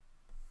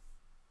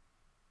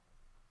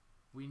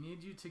We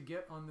need you to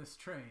get on this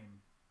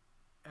train.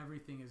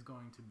 Everything is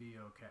going to be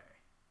okay.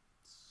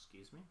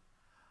 Excuse me?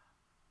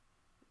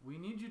 We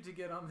need you to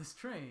get on this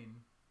train.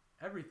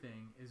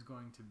 Everything is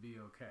going to be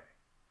okay.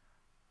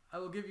 I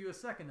will give you a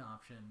second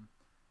option.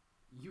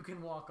 You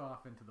can walk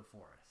off into the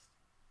forest.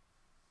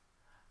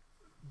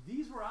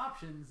 These were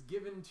options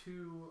given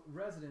to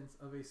residents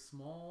of a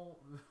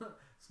small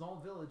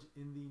village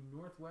in the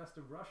northwest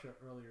of Russia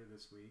earlier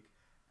this week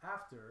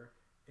after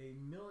a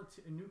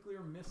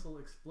nuclear missile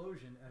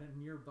explosion at a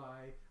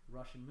nearby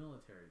Russian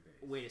military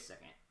base. Wait a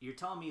second. You're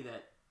telling me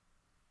that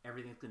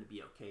everything's going to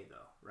be okay,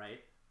 though,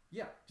 right?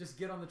 Yeah, just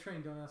get on the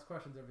train, don't ask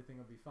questions, everything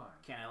will be fine.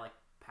 Can I,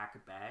 pack a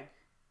bag?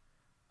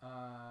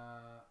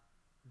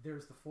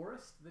 There's the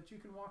forest that you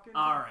can walk into.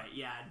 Alright,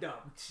 yeah,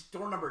 no.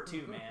 Door number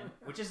 2, man.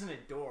 Which isn't a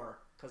door,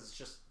 because it's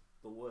just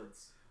the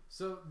woods.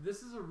 So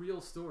this is a real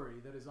story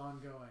that is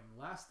ongoing.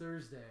 Last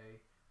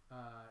Thursday,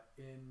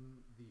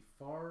 in the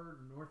far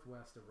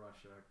northwest of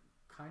Russia,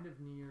 kind of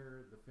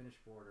near the Finnish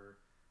border,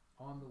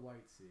 on the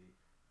White Sea,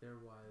 there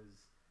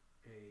was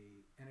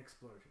an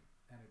explosion.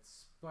 And it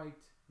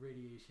spiked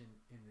radiation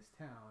in this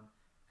town.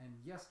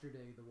 And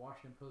yesterday, the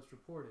Washington Post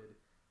reported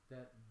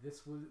that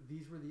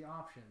these were the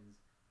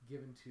options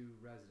given to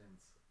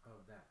residents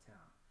of that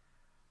town.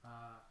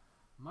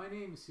 My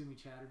name is Soumi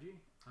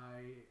Chatterjee.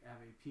 I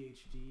have a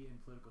PhD in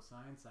political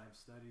science. I've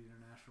studied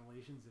international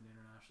relations and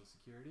international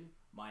security.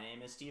 My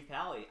name is Steve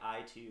Pally.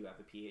 I, too, have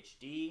a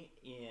PhD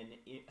in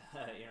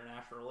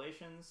international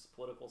relations,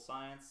 political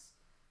science,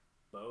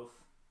 both.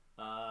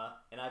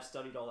 And I've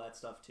studied all that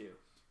stuff, too.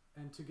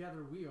 And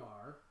together we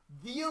are...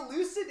 The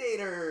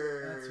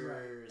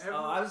Elucidators! That's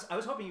right. I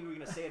was hoping you were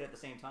going to say it at the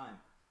same time.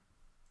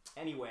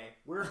 Anyway,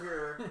 we're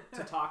here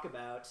to talk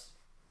about,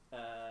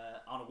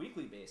 on a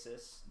weekly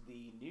basis,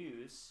 the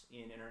news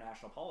in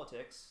international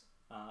politics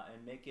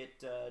and make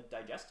it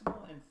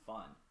digestible and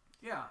fun.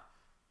 Yeah.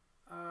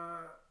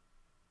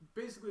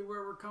 Basically,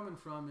 where we're coming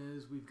from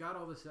is we've got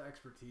all this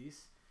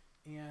expertise,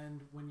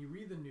 and when you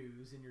read the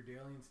news in your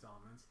daily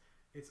installments,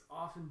 it's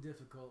often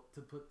difficult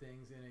to put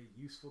things in a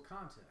useful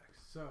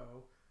context.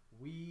 So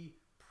we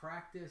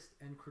practiced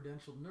and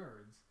credentialed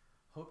nerds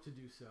hope to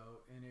do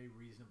so in a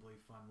reasonably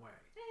fun way.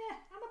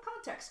 I'm a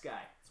context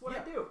guy. That's what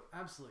I do.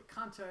 Absolutely.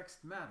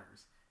 Context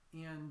matters.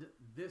 And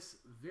this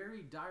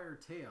very dire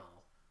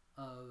tale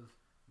of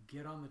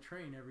get on the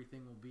train,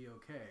 everything will be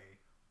okay,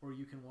 or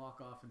you can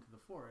walk off into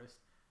the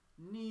forest,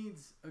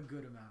 needs a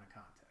good amount of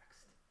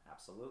context.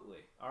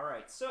 Absolutely. All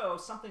right. So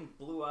something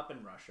blew up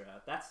in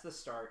Russia. That's the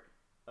start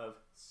of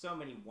so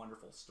many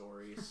wonderful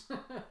stories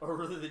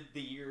over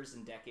the years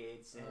and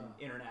decades in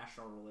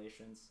international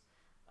relations.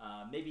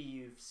 Maybe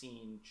you've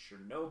seen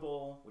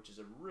Chernobyl, which is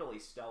a really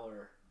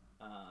stellar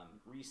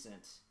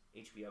recent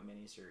HBO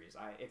miniseries.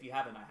 If you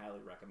haven't, I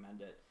highly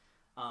recommend it.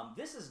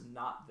 This is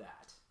not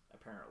that,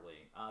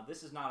 apparently.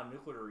 This is not a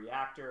nuclear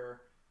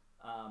reactor.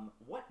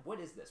 What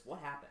is this? What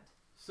happened?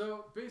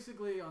 So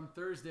basically on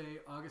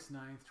Thursday, August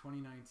 9th,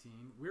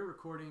 2019, we're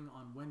recording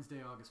on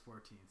Wednesday, August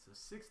 14th. So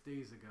 6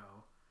 days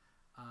ago,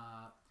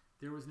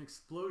 there was an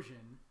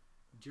explosion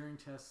during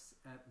tests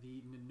at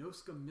the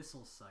Ninoska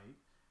missile site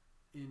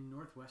in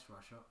northwest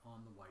Russia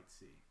on the White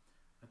Sea.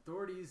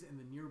 Authorities in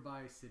the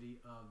nearby city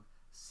of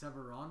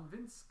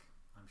Severodvinsk,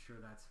 I'm sure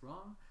that's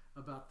wrong,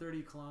 about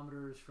 30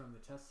 kilometers from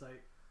the test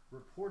site,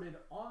 reported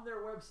on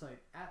their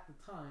website at the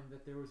time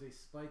that there was a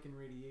spike in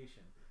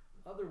radiation.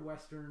 Other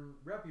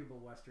reputable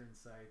Western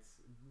sites,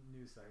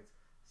 news sites,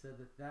 said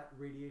that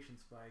radiation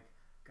spike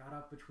got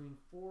up between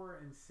 4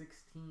 and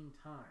 16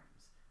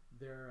 times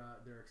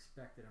their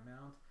expected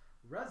amount.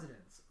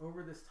 Residents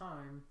over this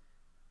time,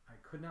 I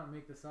could not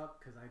make this up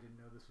because I didn't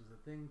know this was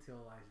a thing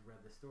till I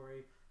read the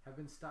story, have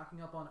been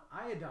stocking up on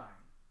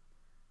iodine.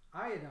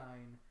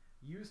 Iodine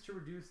used to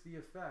reduce the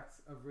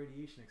effects of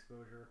radiation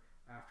exposure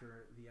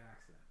after the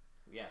accident.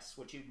 Yes,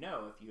 which you'd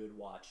know if you had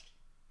watched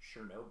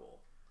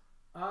Chernobyl.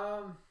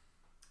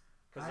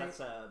 Because that's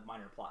a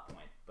minor plot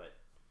point, but...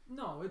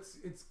 No,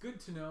 it's good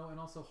to know and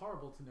also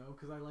horrible to know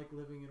because I like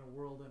living in a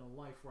world and a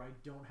life where I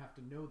don't have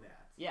to know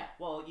that. Yeah,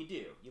 well, you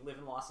do. You live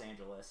in Los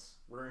Angeles.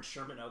 We're in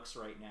Sherman Oaks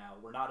right now.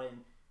 We're not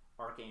in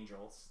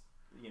Archangels,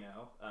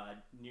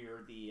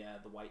 near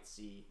the White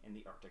Sea in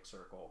the Arctic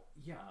Circle,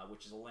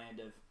 which is a land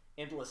of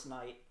endless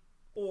night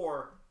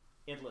or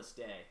endless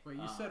day. Wait,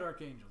 you said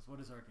Archangels. What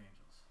is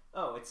Archangels?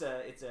 Oh, it's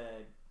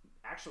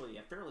actually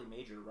a fairly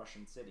major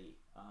Russian city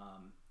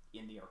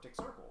in the Arctic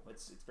Circle.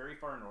 It's very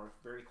far north,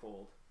 very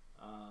cold.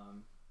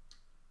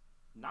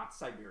 Not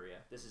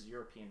Siberia. This is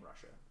European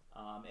Russia.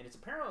 And it's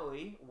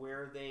apparently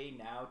where they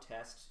now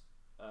test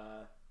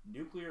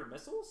nuclear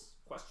missiles? ?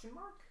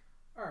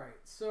 All right,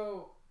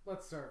 so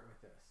let's start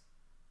with this.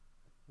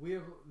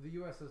 The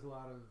U.S. has a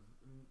lot of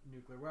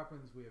nuclear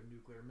weapons. We have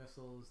nuclear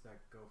missiles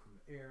that go from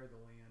the air, the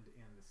land,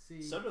 and the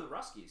sea. So do the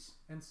Ruskies.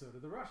 And so do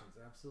the Russians,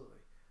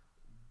 absolutely.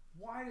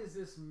 Why does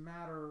this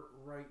matter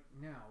right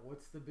now?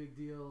 What's the big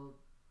deal?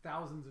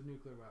 Thousands of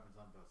nuclear weapons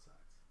on both sides.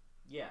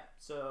 Yeah,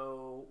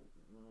 so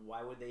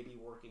why would they be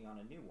working on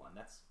a new one?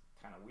 That's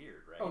kind of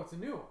weird, right? Oh, it's a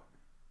new one.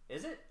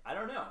 Is it? I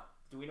don't know.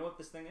 Do we know what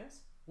this thing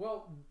is?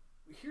 Well,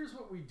 here's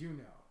what we do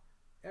know.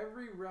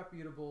 Every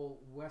reputable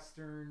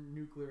Western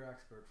nuclear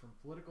expert, from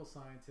political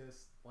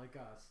scientists like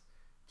us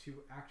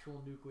to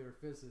actual nuclear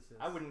physicists.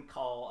 I wouldn't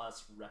call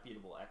us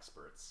reputable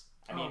experts.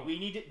 I mean, we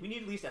need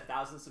at least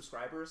 1,000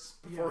 subscribers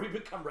before we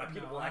become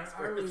reputable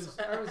experts.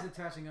 I was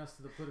attaching us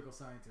to the political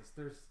scientists.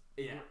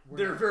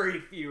 There are very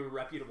few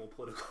reputable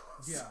political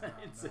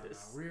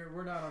scientists. No.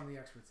 We're not on the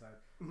expert side.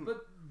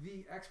 But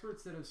the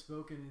experts that have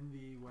spoken in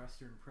the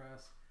Western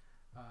press,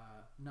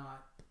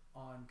 not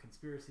on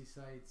conspiracy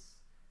sites,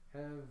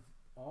 have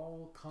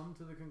all come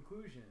to the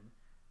conclusion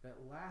that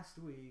last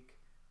week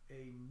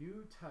a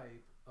new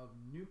type of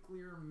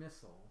nuclear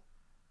missile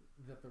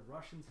that the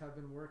Russians have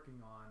been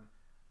working on,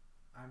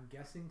 I'm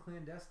guessing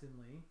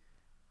clandestinely,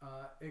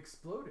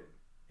 exploded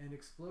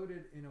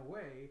in a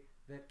way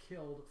that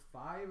killed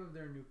 5 of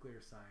their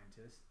nuclear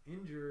scientists,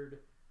 injured,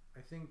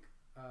 I think,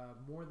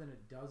 more than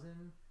a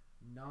dozen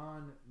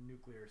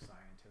non-nuclear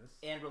scientists,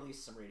 and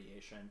released some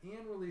radiation.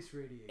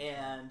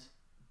 And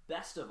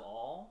best of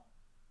all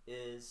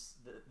is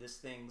this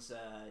thing's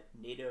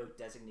NATO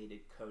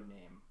designated code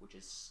name, which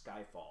is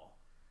Skyfall,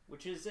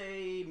 which is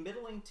a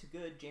middling to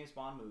good James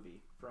Bond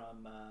movie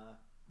from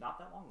not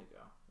that long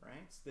ago,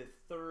 right? It's the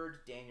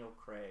 3rd Daniel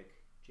Craig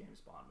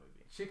James Bond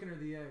movie. Chicken or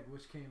the egg,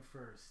 which came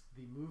first,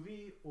 the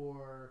movie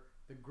or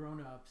the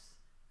grown-ups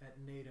at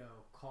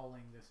NATO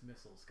calling this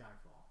missile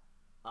Skyfall?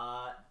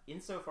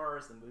 Insofar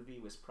as the movie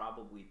was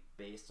probably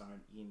based on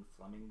an Ian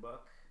Fleming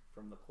book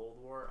from the Cold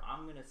War,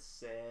 I'm gonna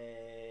say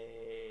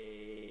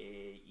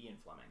Ian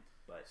Fleming.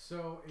 But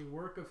so a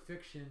work of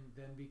fiction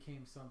then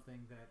became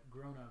something that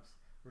grown-ups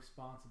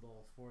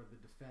responsible for the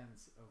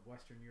defense of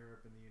Western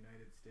Europe and the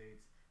United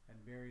States and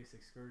various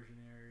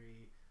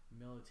excursionary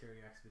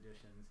military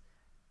expeditions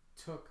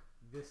took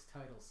this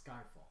title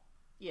Skyfall.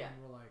 Yeah.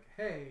 And we're like,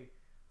 hey,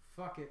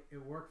 fuck it,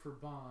 it worked for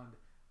Bond,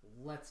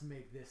 let's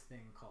make this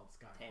thing called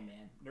Skyfall. Hey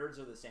man, nerds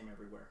are the same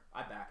everywhere.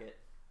 I back it.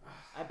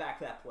 I back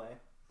that play.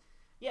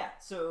 Yeah,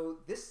 so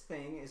this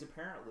thing is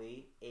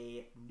apparently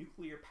a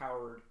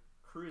nuclear-powered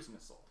cruise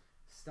missile.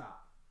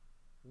 Stop.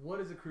 What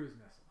is a cruise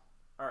missile?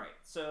 Alright,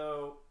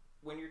 so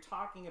when you're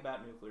talking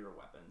about nuclear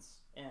weapons,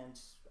 and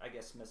I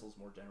guess missiles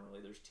more generally,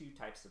 there's 2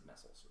 types of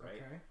missiles,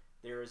 right? Okay.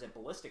 There is a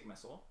ballistic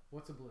missile.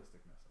 What's a ballistic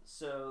missile?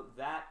 So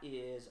that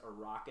is a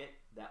rocket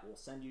that will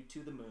send you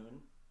to the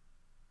moon,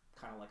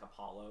 kind of like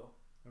Apollo,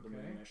 the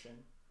moon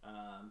mission.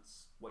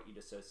 It's what you'd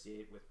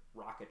associate with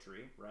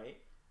rocketry, right?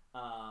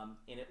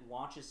 And it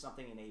launches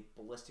something in a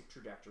ballistic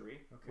trajectory,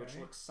 which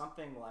looks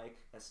something like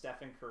a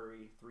Stephen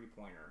Curry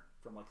 3-pointer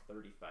from like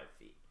 35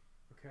 feet.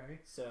 Okay.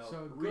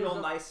 So real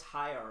nice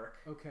high arc.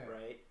 Okay.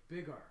 Right?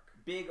 Big arc.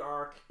 Big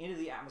arc into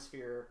the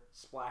atmosphere,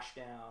 splash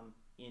down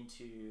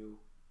into,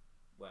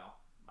 well,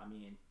 I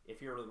mean,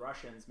 if you're the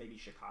Russians, maybe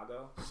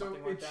Chicago. Or so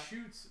something like that.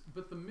 Shoots,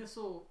 but the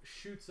missile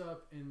shoots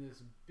up in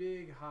this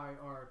big high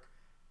arc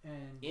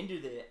and into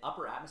the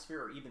upper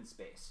atmosphere or even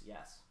space.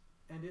 Yes.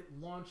 And it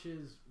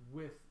launches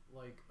with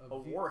like a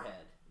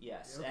warhead.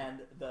 Yes, okay.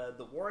 And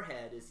the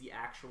warhead is the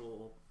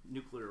actual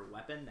nuclear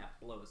weapon that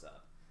blows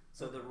up.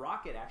 So the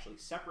rocket actually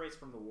separates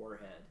from the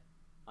warhead,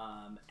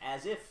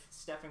 as if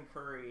Stephen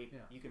Curry. Yeah.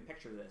 You can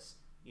picture this.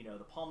 You know,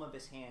 the palm of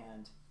his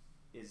hand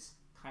is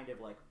kind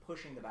of like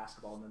pushing the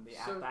basketball, and then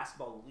the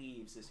basketball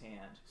leaves his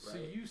hand, right? So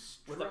you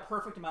with a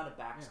perfect amount of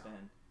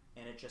backspin,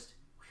 and it just.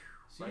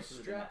 So you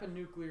strap a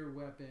nuclear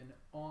weapon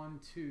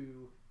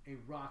onto a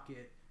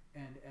rocket,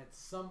 and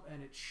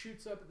it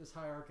shoots up at this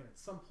high arc, and at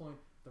some point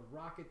the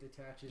rocket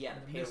detaches,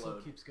 and the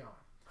missile keeps going.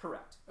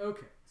 Correct.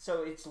 Okay.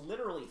 So it's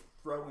literally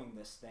throwing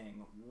this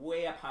thing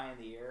way up high in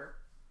the air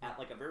at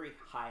like a very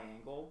high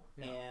angle,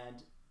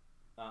 and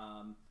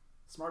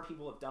smart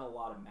people have done a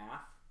lot of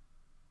math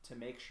to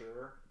make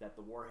sure that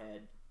the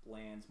warhead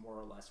lands more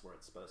or less where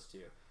it's supposed to.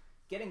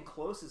 Getting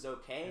close is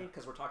okay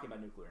because we're talking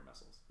about nuclear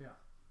missiles. Yeah.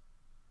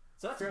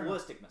 So that's a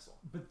ballistic missile.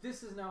 But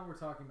this is not what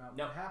we're talking about.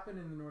 What happened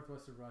in the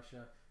northwest of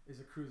Russia is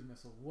a cruise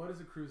missile. What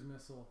is a cruise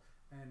missile,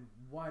 and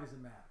why does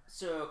it matter?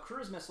 So a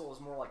cruise missile is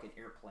more like an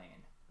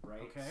airplane,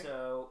 right? Okay.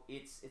 So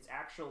it's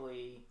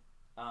actually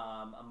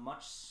a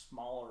much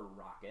smaller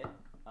rocket,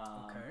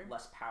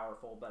 less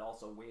powerful, but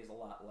also weighs a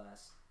lot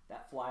less.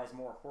 That flies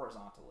more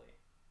horizontally.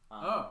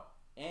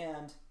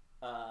 And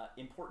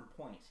important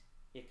point,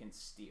 it can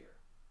steer,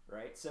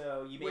 right?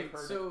 So you may have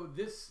heard. So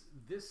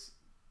this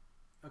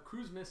a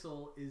cruise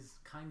missile is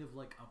kind of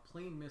like a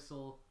plane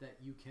missile that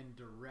you can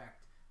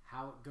direct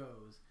how it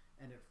goes,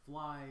 and it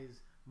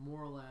flies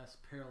more or less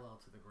parallel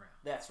to the ground.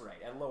 That's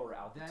right, at lower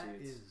altitudes.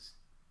 That is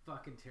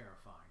fucking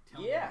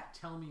terrifying.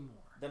 Tell me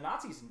more. The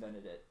Nazis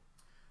invented it.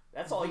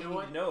 That's all you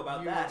need to know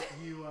about that.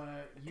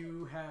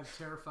 You have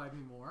terrified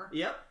me more.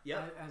 Yep.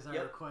 As I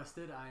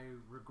requested, I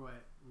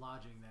regret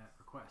lodging that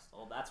request.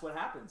 Well, that's what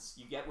happens.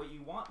 You get what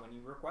you want when you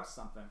request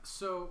something.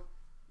 So,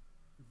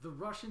 the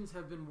Russians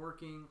have been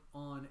working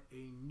on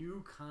a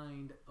new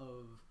kind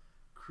of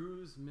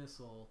cruise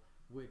missile,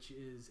 which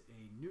is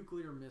a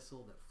nuclear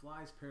missile that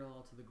flies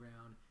parallel to the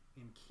ground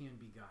and can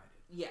be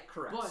guided. Yeah,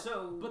 correct.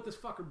 But this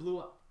fucker blew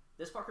up.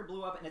 This fucker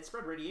blew up, and it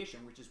spread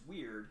radiation, which is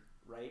weird.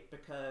 right?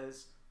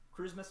 Because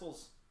cruise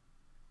missiles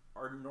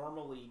are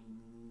normally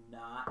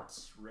not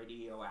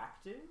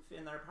radioactive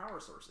in their power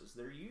sources.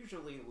 They're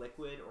usually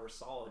liquid or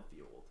solid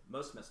fueled.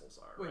 Most missiles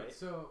are, right? Wait,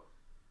 so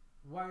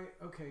why?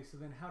 Okay, so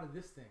then how did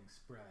this thing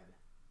spread?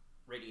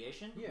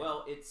 Radiation? Yeah.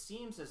 Well, it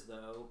seems as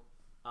though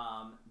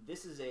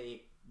this is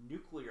a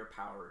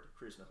nuclear-powered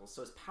cruise missile.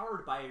 So it's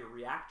powered by a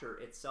reactor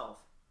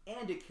itself,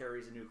 and it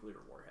carries a nuclear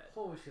warhead.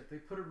 Holy shit! They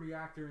put a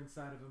reactor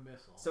inside of a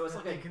missile. So it's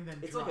that like they can then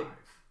it's drive. like a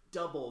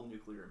double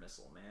nuclear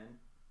missile, man.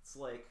 It's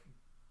like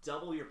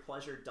double your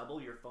pleasure,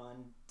 double your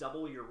fun,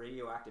 double your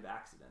radioactive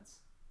accidents.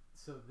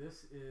 So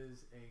this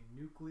is a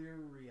nuclear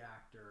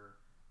reactor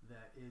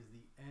that is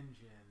the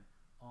engine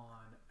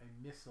on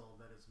a missile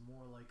that is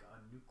more like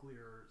a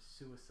nuclear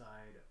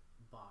suicide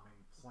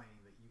bombing plane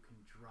that you can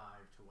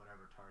drive to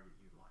whatever target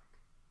you'd like.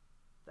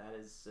 That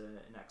is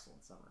an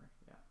excellent summary,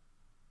 yeah.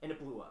 And it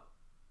blew up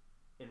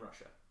in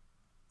Russia.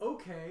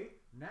 Okay,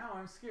 now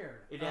I'm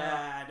scared.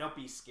 Don't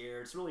be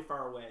scared. It's really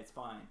far away. It's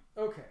fine.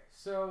 Okay,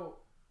 so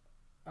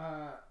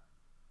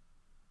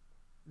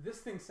this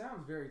thing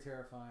sounds very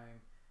terrifying.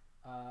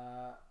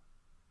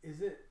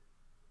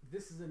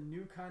 This is a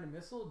new kind of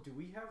missile? Do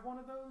we have one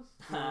of those?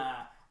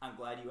 I'm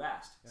glad you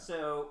asked. Yeah.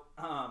 So,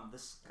 the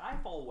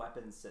Skyfall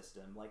weapons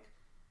system, like,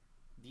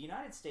 the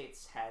United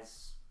States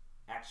has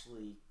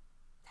actually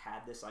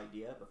had this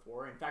idea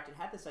before. In fact, it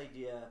had this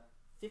idea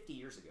 50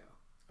 years ago.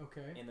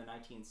 Okay. In the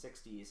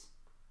 1960s,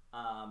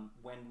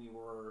 when we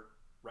were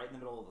right in the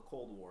middle of the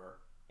Cold War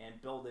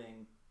and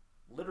building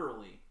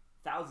literally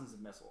thousands of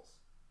missiles.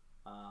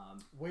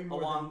 Way more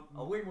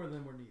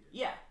than were needed.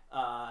 Yeah,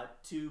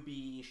 to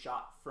be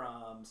shot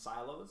from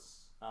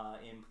silos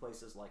in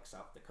places like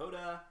South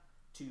Dakota,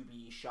 to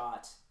be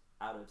shot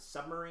out of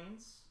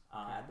submarines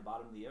at the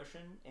bottom of the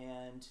ocean,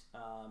 and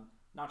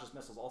not just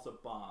missiles, also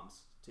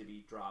bombs to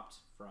be dropped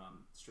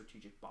from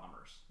strategic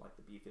bombers like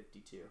the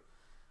B-52.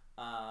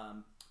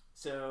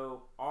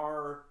 So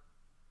our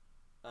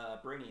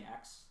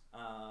brainiacs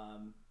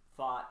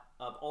thought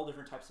of all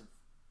different types of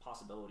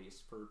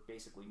possibilities for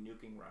basically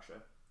nuking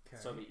Russia. Okay.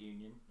 Soviet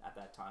Union at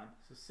that time.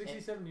 So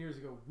 67 years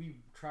ago, we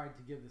tried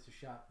to give this a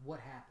shot. What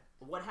happened?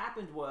 What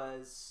happened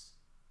was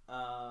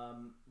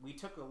we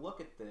took a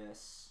look at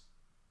this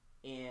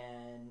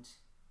and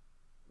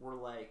we're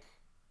like,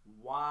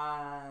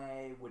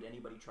 why would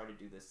anybody try to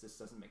do this? This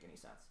doesn't make any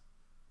sense.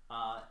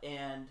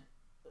 And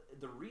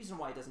the reason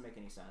why it doesn't make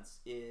any sense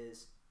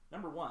is,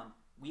 number one,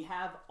 we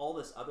have all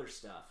this other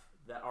stuff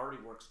that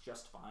already works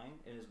just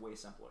fine and is way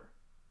simpler.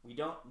 We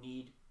don't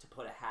need to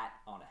put a hat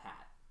on a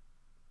hat.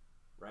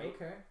 Right?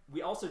 Okay.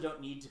 We also don't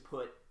need to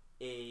put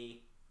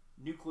a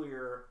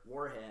nuclear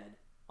warhead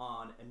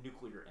on a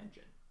nuclear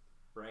engine,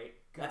 right?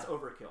 That's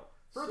overkill.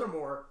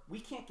 Furthermore, we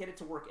can't get it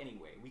to work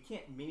anyway. We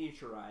can't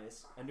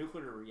miniaturize a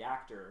nuclear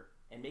reactor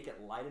and make it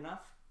light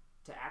enough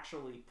to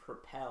actually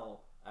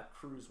propel a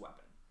cruise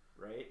weapon,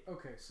 right?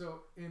 Okay, so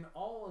in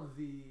all of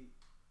the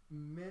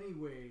many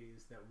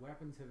ways that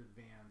weapons have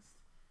advanced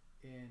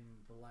in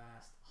the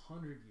last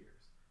 100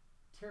 years,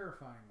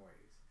 terrifying ways,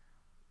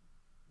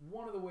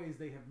 one of the ways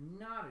they have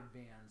not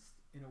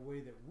advanced in a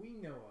way that we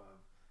know of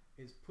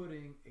is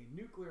putting a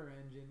nuclear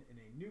engine in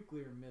a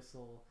nuclear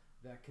missile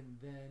that can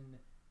then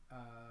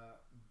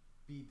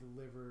be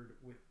delivered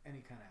with any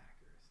kind of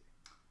accuracy.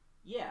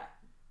 Yeah.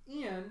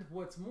 And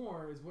what's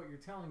more is what you're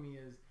telling me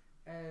is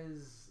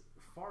as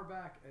far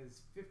back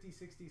as 50,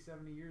 60,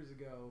 70 years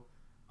ago,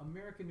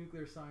 American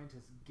nuclear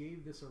scientists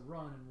gave this a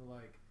run and were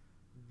like,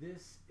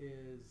 this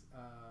is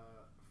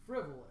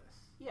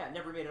frivolous. Yeah,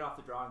 never made it off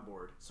the drawing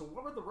board. So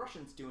what were the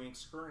Russians doing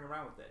screwing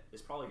around with it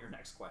is probably your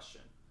next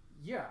question.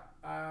 Yeah.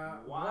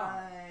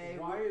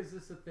 Why is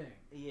this a thing?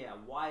 Yeah,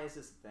 why is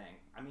this a thing?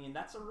 I mean,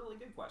 that's a really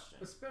good question.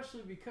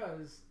 Especially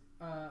because,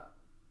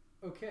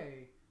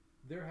 okay,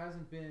 there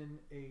hasn't been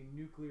a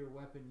nuclear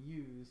weapon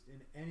used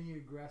in any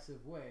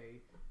aggressive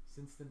way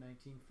since the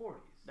 1940s.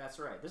 That's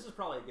right. This is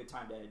probably a good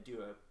time to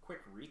do a quick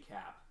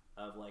recap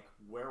of like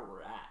where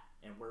we're at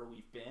and where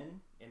we've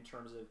been in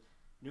terms of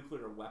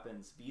nuclear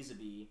weapons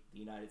vis-a-vis the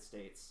United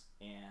States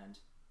and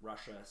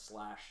Russia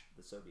 /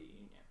 the Soviet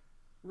Union.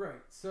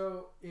 Right.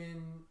 So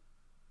in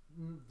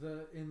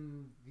the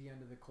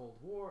end of the Cold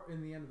War,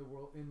 in the end of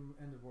World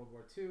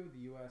War II,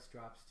 the U.S.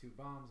 drops 2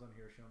 bombs on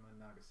Hiroshima and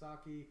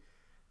Nagasaki.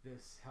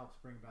 This helps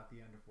bring about the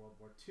end of World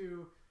War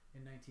II.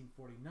 In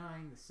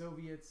 1949, the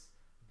Soviets,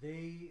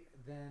 they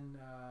then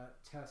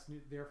test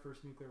their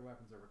first nuclear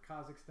weapons over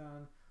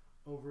Kazakhstan.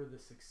 Over the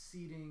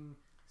succeeding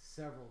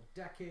several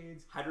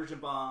decades, hydrogen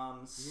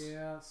bombs,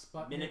 yeah,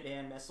 Sputnik,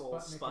 Minuteman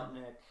missiles,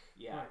 Sputnik,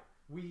 yeah. Right.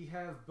 We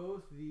have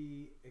both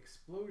the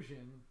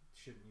explosion.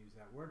 Shouldn't use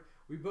that word.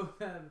 We both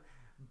have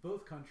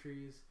both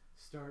countries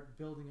start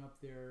building up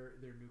their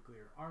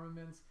nuclear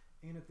armaments,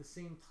 and at the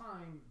same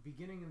time,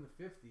 beginning in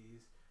the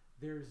 50s,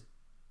 there's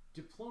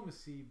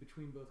diplomacy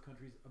between both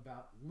countries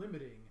about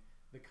limiting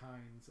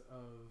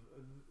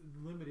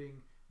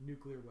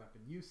nuclear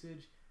weapon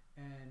usage.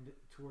 And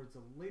towards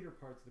the later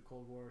parts of the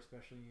Cold War,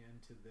 especially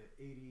into the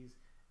 80s,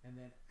 and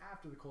then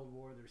after the Cold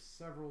War, there's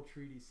several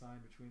treaties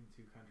signed between the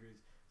two countries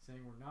saying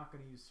we're not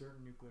going to use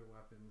certain nuclear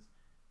weapons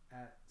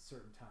at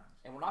certain times.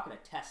 And we're not going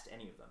to test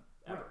any of them,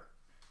 ever.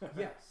 Right.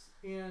 Yes.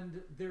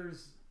 And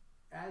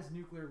as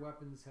nuclear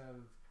weapons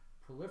have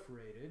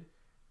proliferated,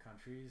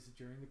 countries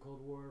during the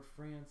Cold War,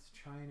 France,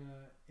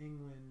 China,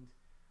 England,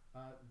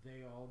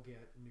 they all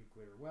get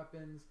nuclear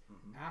weapons.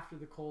 Mm-hmm. After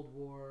the Cold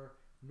War,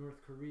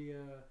 North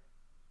Korea,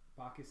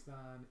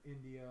 Pakistan,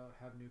 India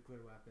have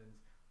nuclear weapons.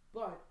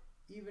 But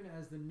even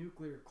as the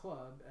nuclear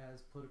club,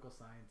 as political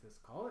scientists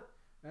call it,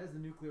 as the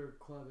nuclear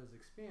club has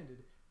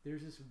expanded,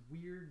 there's this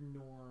weird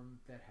norm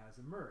that has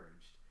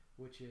emerged,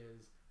 which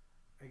is,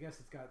 I guess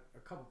it's got a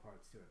couple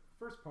parts to it.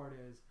 The first part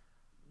is,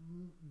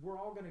 we're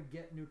all going to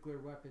get nuclear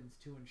weapons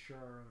to ensure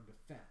our own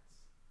defense.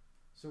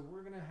 So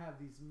we're going to have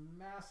these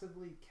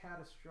massively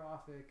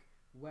catastrophic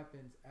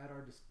weapons at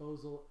our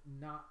disposal,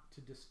 not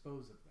to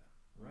dispose of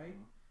them, right?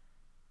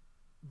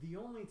 Mm-hmm. The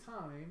only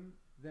time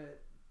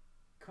that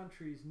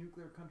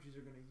nuclear countries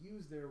are going to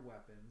use their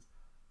weapons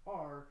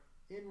are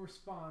in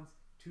response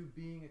to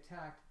being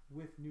attacked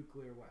with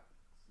nuclear weapons.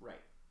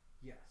 Right.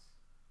 Yes.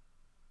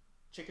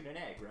 Chicken and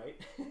egg, right?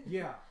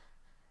 Yeah.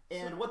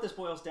 And what this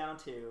boils down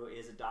to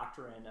is a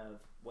doctrine of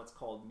what's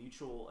called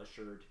mutual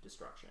assured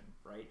destruction,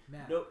 right?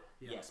 MAD.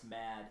 Yes,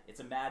 MAD.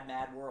 It's a mad,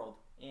 mad world.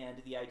 And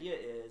the idea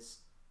is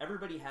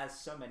everybody has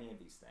so many of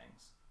these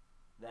things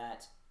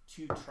that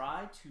to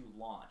try to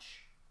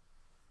launch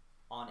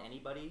on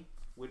anybody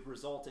would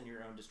result in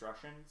your own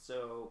destruction.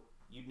 So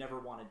you'd never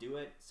want to do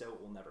it, so it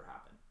will never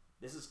happen.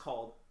 This is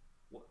called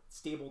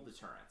stable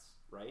deterrence,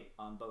 right?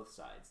 On both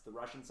sides, the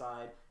Russian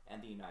side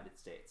and the United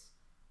States.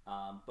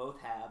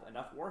 Both have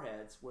enough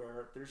warheads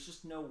where there's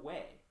just no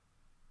way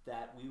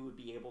that we would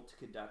be able to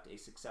conduct a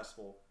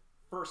successful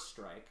first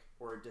strike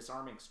or a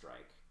disarming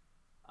strike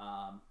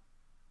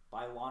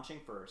by launching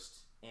first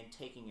and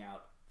taking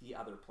out the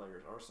other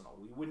player's arsenal.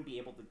 We wouldn't be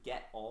able to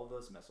get all of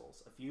those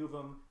missiles. A few of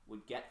them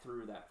would get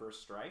through that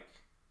first strike,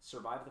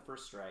 survive the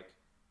first strike,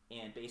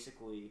 and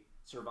basically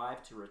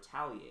survive to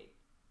retaliate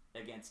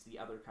against the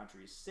other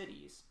country's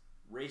cities,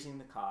 raising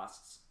the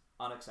costs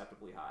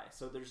unacceptably high.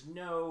 So there's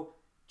no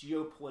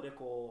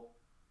geopolitical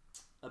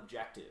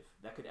objective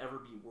that could ever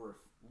be worth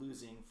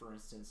losing, for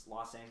instance,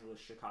 Los Angeles,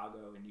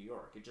 Chicago, and New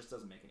York. It just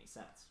doesn't make any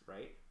sense,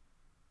 right?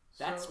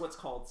 That's what's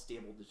called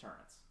stable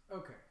deterrence.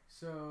 Okay,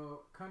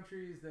 so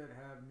countries that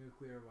have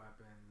nuclear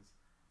weapons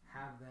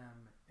have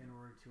them in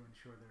order to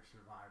ensure their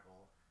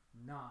survival,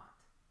 not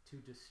to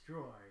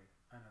destroy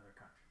another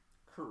country.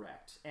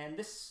 Correct. And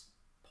this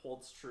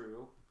holds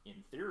true,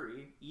 in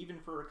theory, even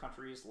for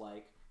countries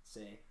like,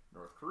 say,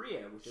 North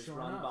Korea, which is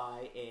run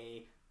by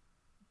a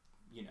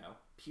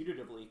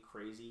putatively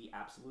crazy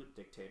absolute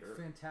dictator.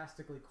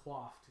 Fantastically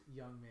coiffed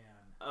young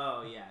man.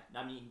 Oh, yeah.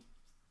 I mean,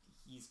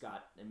 he's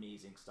got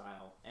amazing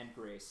style and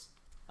grace.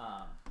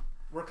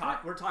 We're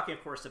talking,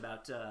 of course,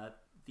 about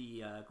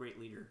the great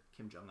leader,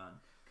 Kim Jong Un.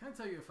 Can I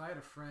tell you, if I had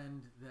a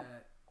friend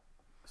that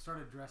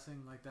started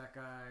dressing like that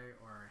guy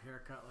or a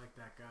haircut like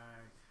that guy,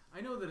 I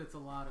know that it's a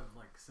lot of,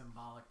 like,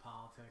 symbolic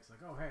politics.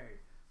 Like, oh, hey,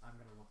 I'm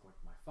going to look like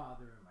my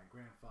father and my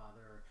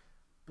grandfather.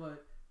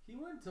 But he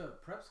went to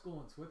prep school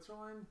in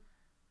Switzerland.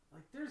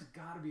 Like, there's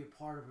got to be a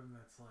part of him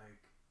that's, like,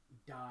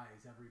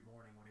 dies every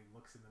morning when he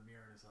looks in the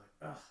mirror and is like,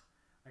 ugh,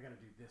 I got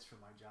to do this for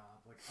my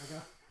job. Like,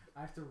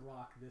 I have to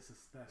rock this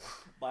aesthetic.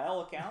 By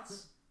all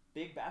accounts,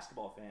 big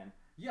basketball fan.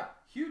 Yeah,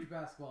 huge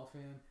basketball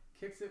fan.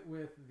 Kicks it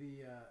with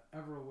the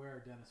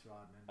ever-aware Dennis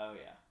Rodman. Oh,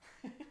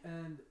 yeah.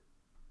 And,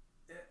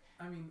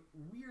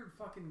 weird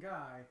fucking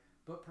guy,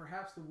 but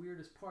perhaps the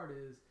weirdest part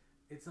is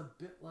it's a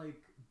bit like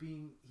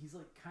he's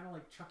like kind of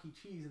like Chuck E.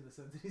 Cheese in the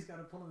sense that he's got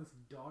to put on this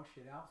dog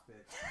shit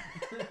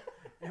outfit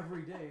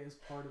every day as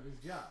part of his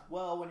job.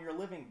 Well, when you're a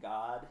living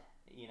god,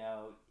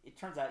 it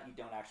turns out you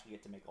don't actually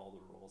get to make all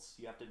the rules.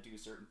 You have to do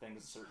certain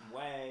things a certain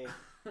way.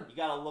 You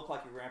got to look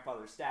like your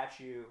grandfather's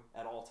statue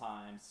at all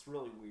times. It's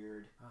really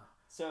weird.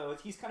 So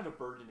he's kind of a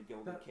bird in a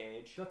gilded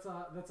cage. That's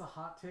a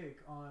hot take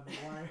on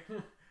why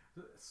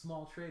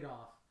small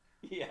trade-off.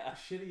 Yeah.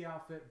 Shitty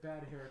outfit,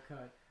 bad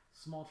haircut.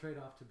 Small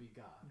trade-off to be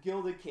God.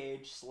 Gilded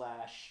cage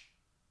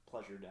 /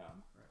 pleasure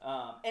dome.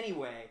 Right.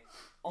 Anyway,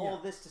 all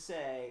of this to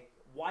say,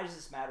 why does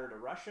this matter to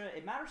Russia?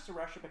 It matters to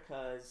Russia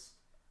because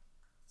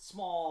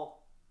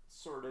small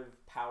sort of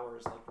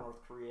powers like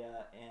North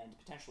Korea and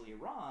potentially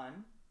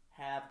Iran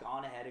have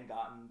gone ahead and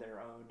gotten their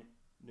own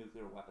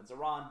nuclear weapons.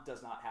 Iran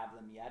does not have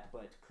them yet,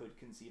 but could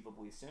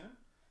conceivably soon.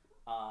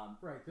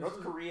 Right.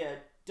 North Korea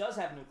does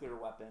have nuclear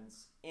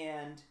weapons,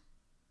 and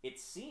it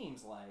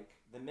seems like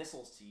the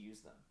missiles to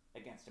use them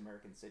against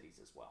American cities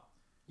as well.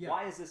 Yeah.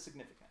 Why is this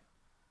significant?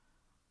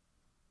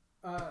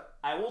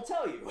 I will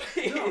tell you.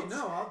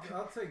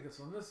 I'll take this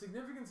one. The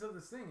significance of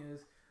this thing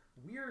is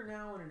we are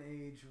now in an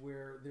age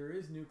where there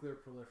is nuclear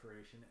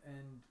proliferation,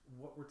 and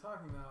what we're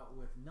talking about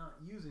with not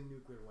using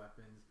nuclear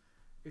weapons,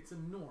 it's a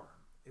norm.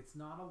 It's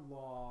not a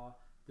law.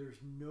 There's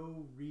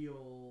no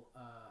real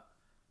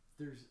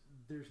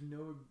there's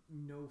no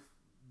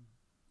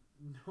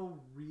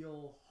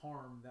real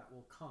harm that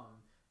will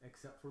come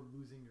except for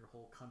losing your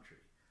whole country.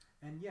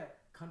 and yet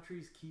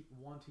countries keep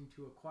wanting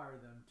to acquire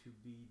them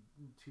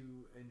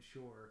to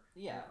ensure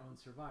their own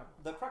survival.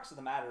 The crux of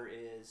the matter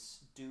is,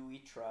 do we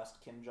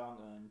trust Kim Jong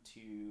Un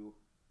to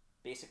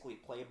basically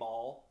play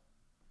ball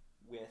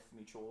with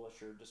mutual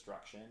assured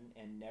destruction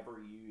and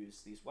never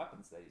use these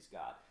weapons that he's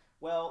got?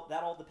 Well,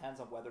 that all depends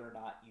on whether or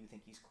not you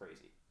think he's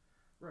crazy.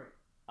 Right.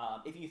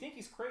 If you think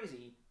he's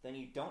crazy, then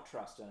you don't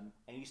trust him,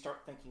 and you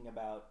start thinking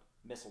about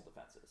missile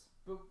defenses.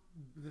 But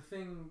the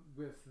thing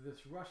with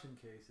this Russian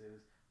case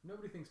is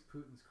nobody thinks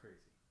Putin's crazy.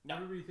 No.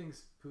 Everybody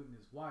thinks Putin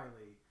is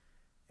wily,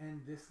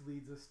 and this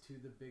leads us to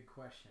the big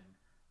question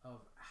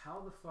of how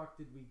the fuck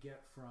did we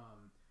get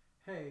from,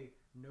 hey,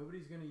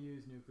 nobody's going to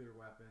use nuclear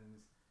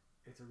weapons,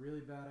 it's a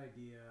really bad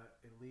idea,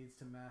 it leads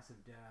to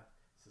massive death,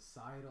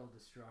 societal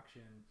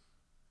destruction,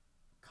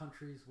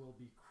 countries will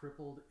be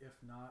crippled if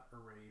not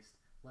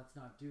erased, let's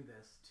not do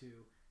this, to,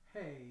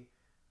 hey,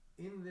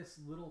 in this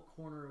little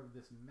corner of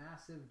this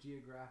massive,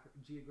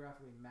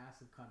 geographically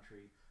massive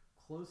country,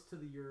 close to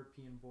the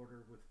European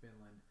border with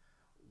Finland,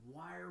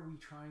 why are we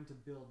trying to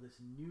build this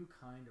new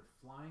kind of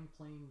flying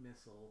plane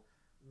missile?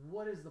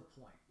 What is the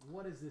point?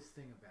 What is this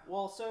thing about?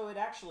 Well, so it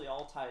actually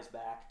all ties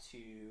back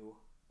to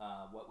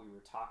what we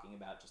were talking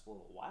about just a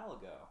little while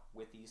ago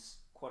with these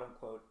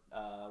quote-unquote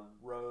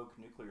rogue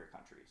nuclear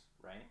countries,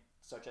 right?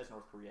 Such as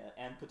North Korea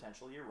and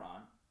potentially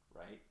Iran,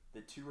 right?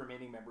 The two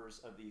remaining members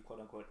of the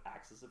quote-unquote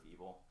axis of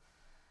evil.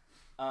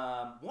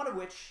 One of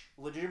which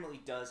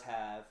legitimately does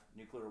have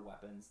nuclear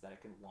weapons that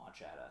it can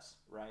launch at us,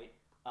 right?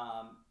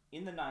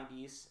 In the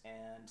 90s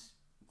and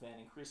then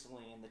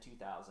increasingly in the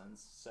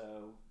 2000s,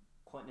 so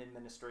Clinton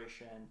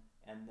administration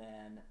and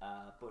then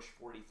Bush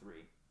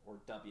 43, or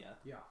W,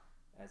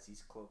 as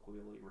he's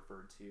colloquially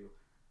referred to,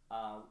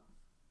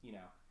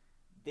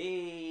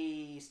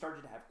 they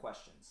started to have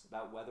questions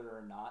about whether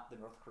or not the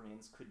North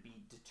Koreans could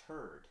be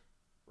deterred,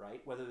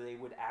 right? Whether they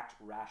would act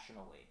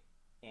rationally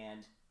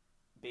and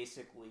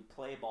basically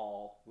play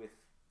ball with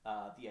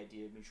the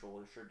idea of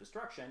mutual assured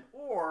destruction,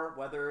 or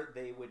whether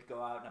they would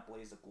go out in a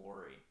blaze of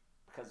glory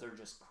because they're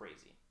just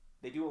crazy.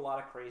 They do a lot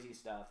of crazy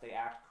stuff. They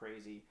act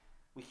crazy.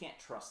 We can't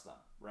trust them,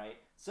 right?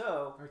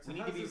 So, right, so we need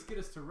how to does be. this get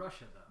us to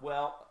Russia, though?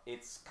 Well,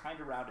 it's kind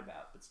of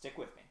roundabout, but stick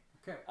with me.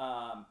 Okay.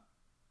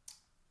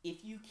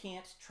 If you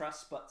can't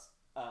trust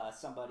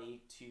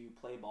somebody to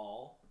play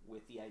ball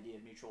with the idea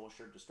of mutual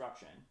assured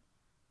destruction,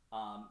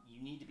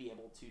 you need to be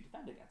able to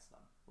defend against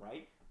them,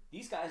 right?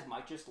 These guys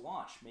might just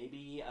launch.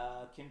 Maybe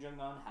Kim Jong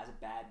Un has a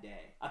bad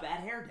day, a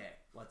bad hair day,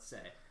 let's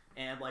say,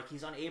 and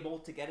he's unable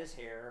to get his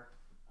hair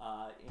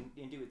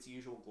into its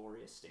usual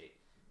glorious state,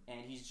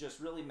 and he's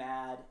just really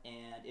mad,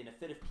 and in a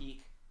fit of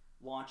pique,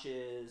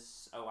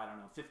 launches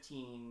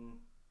 15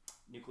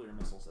 nuclear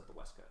missiles at the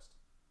West Coast.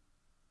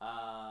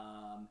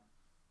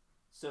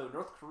 So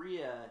North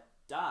Korea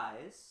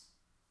dies,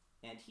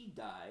 and he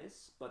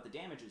dies, but the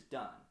damage is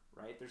done,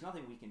 right? There's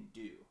nothing we can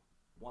do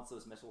once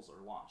those missiles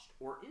are launched,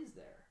 or is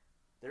there?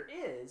 There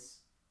is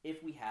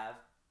if we have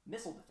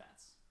missile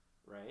defense,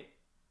 right?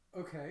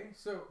 Okay,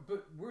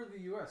 but we're the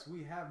U.S.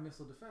 We have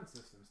missile defense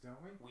systems,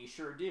 don't we? We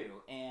sure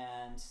do,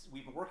 and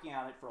we've been working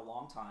on it for a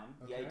long time.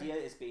 Okay. The idea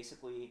is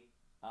basically,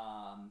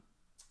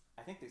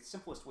 I think the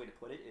simplest way to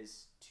put it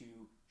is to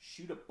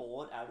shoot a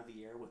bullet out of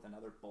the air with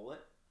another bullet.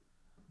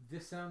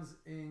 This sounds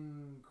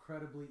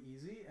incredibly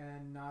easy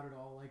and not at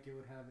all like it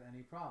would have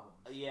any problems.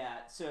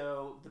 Yeah,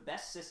 so the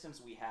best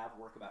systems we have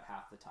work about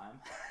half the time.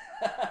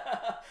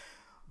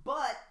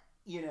 But,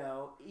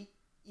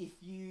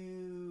 if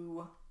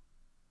you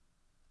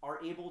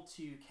are able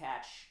to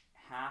catch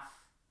half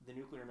the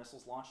nuclear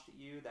missiles launched at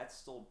you, that's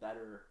still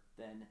better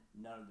than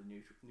none of the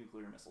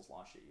nuclear missiles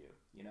launched at you.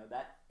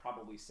 That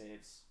probably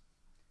saves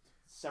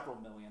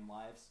several million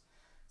lives.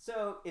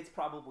 So it's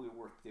probably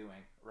worth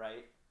doing,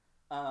 right?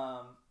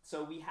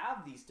 So we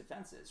have these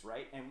defenses,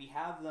 right? And we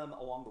have them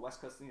along the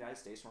west coast of the United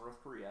States and North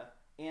Korea.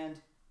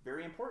 And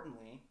very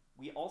importantly,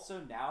 we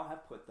also now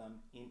have put them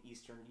in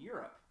Eastern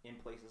Europe, in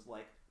places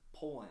like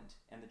Poland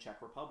and the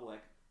Czech Republic,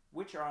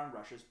 which are on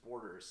Russia's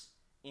borders.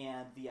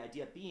 And the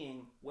idea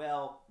being,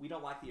 well, we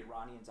don't like the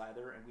Iranians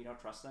either, and we don't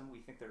trust them. We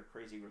think they're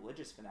crazy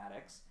religious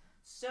fanatics.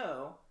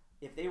 So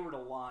if they were to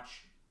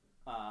launch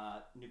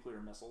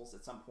nuclear missiles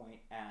at some point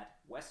at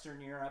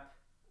Western Europe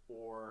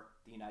or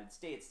the United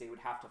States, they would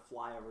have to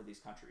fly over these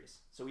countries.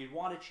 So we'd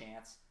want a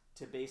chance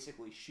to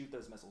basically shoot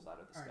those missiles out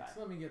of the sky. All right,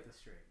 so let me get this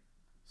straight.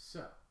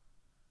 So,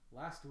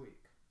 last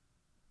week,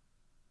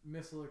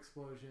 missile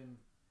explosion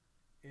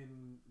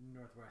in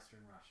northwestern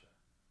Russia.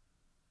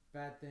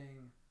 Bad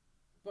thing,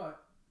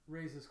 but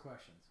raises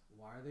questions.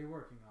 Why are they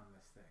working on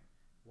this thing?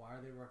 Why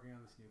are they working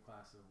on this new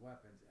class of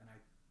weapons? And I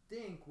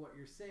think what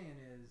you're saying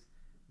is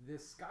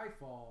this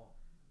Skyfall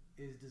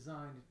is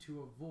designed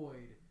to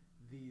avoid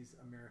these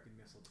American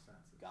missile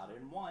defenses. Got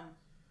it in one.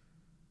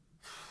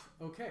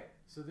 Okay,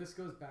 so this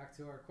goes back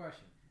to our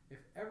question. If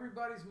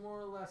everybody's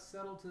more or less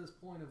settled to this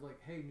point of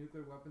hey,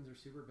 nuclear weapons are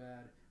super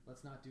bad,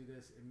 let's not do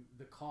this, and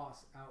the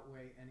costs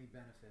outweigh any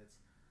benefits,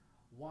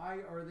 why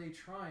are they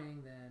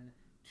trying then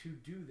to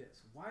do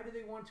this? Why do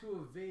they want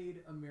to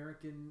evade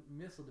American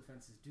missile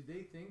defenses? Do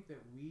they think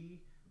that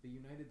we the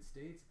United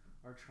States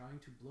are trying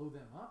to blow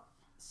them up?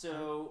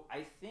 So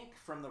I think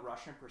from the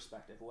Russian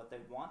perspective, what they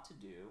want to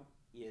do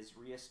is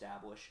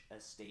reestablish a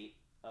state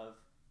of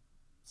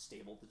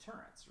stable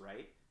deterrence,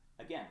 right?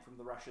 Again, from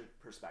the Russian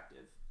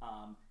perspective,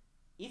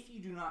 if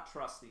you do not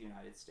trust the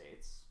United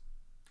States,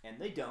 and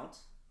they don't,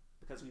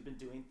 because we've been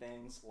doing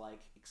things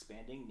like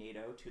expanding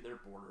NATO to their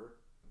border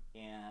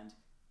and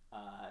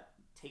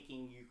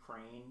taking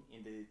Ukraine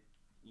into,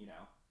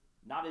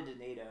 not into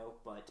NATO,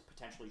 but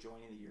potentially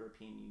joining the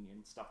European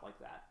Union, stuff like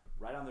that,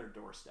 right on their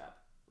doorstep,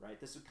 right?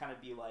 This would kind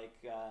of be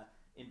like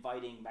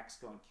inviting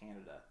Mexico and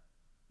Canada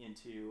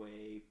into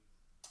a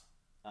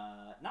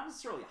not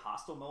necessarily a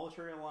hostile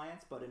military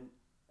alliance, but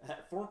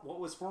what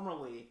was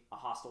formerly a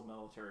hostile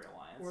military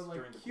alliance. Or like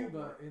during the Cuba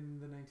Cold War. in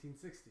the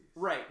 1960s.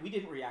 Right. We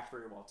didn't react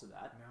very well to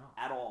that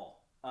at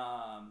all.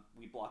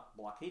 We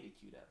blockaded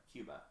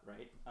Cuba,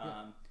 right?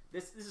 Yeah.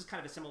 This is kind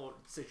of a similar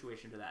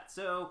situation to that.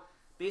 So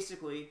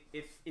basically,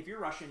 if you're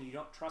Russian, you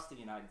don't trust the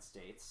United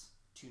States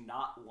to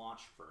not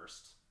launch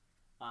first,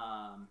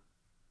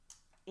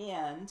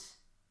 and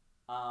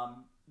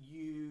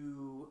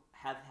you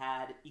have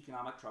had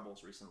economic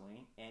troubles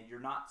recently, and you're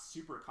not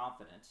super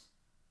confident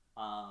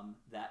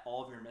that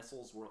all of your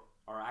missiles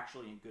are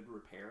actually in good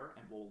repair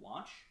and will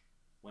launch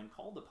when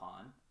called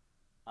upon,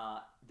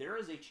 there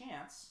is a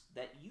chance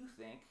that you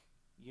think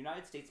the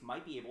United States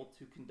might be able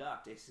to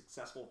conduct a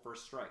successful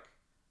first strike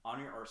on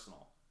your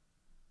arsenal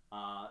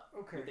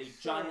with a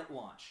giant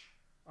launch.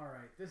 All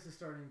right, this is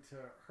starting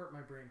to hurt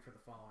my brain for the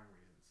following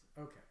reasons.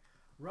 Okay,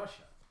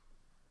 Russia.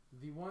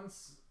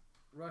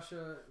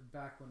 Russia,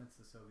 back when it's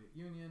the Soviet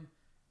Union,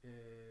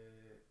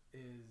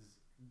 is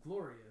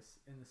glorious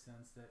in the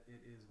sense that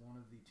it is one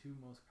of the two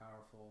most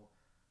powerful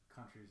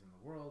countries in the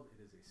world.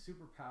 It is a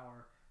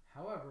superpower.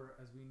 However,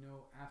 as we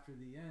know, after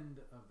the end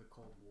of the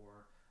Cold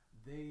War,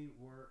 they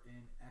were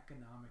in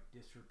economic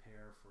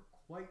disrepair for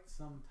quite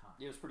some time.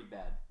 It was pretty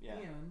bad, yeah.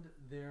 And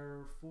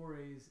their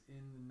forays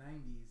in the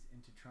 90s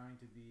into trying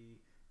to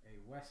be a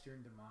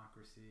Western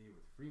democracy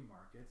with free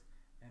markets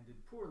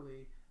ended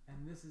poorly,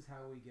 and this is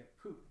how we get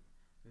Putin.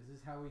 This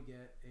is how we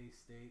get a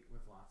state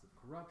with lots of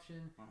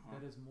corruption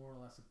that is more or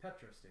less a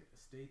petrostate, a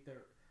state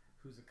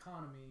whose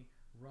economy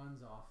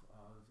runs off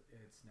of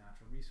its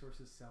natural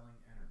resources, selling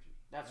energy.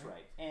 That's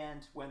right.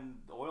 And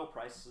when the oil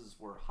prices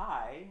were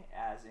high,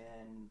 as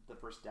in the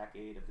first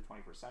decade of the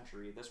 21st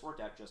century, this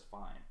worked out just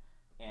fine.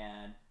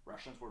 And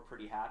Russians were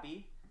pretty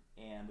happy,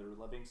 and their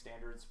living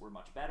standards were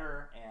much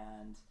better,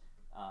 and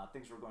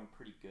things were going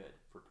pretty good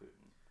for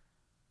Putin.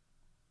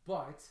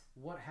 But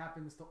what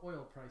happens to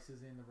oil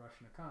prices in the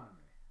Russian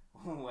economy?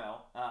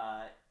 Well,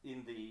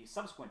 in the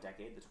subsequent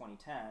decade, the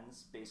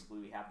 2010s, basically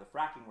we have the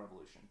fracking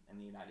revolution in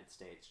the United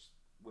States,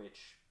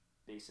 which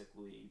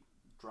basically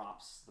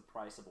drops the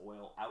price of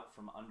oil out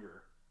from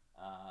under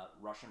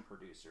Russian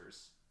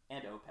producers,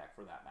 and OPEC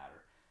for that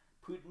matter.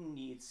 Putin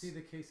needs... See the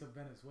case of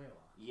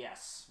Venezuela.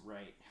 Yes,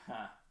 right.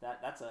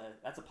 That's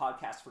a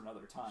podcast for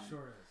another time.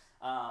 Sure is.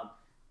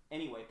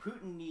 Anyway,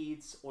 Putin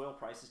needs oil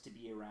prices to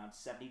be around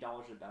 $70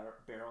 a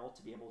barrel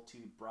to be able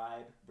to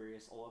bribe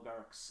various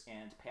oligarchs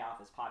and pay off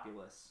his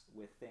populace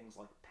with things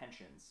like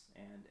pensions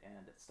and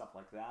stuff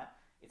like that.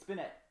 It's been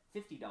at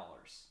 $50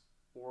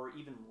 or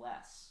even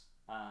less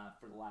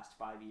for the last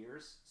 5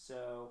 years.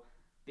 So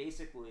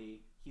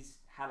basically, he's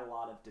had a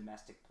lot of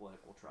domestic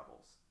political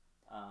troubles.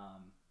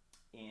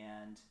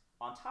 And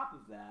on top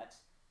of that,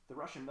 the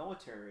Russian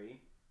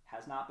military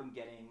has not been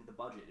getting the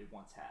budget it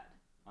once had.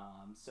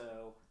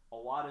 So a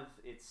lot of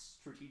its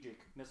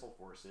strategic missile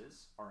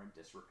forces are in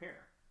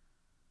disrepair.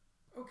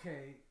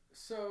 Okay,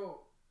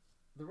 so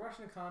the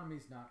Russian economy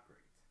is not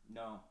great.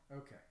 No.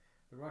 Okay.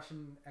 The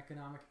Russian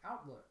economic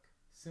outlook,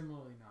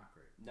 similarly not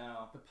great.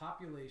 No. The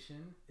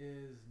population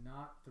is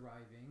not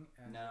thriving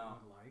as it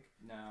would like,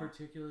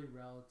 particularly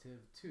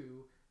relative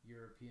to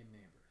European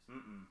neighbors.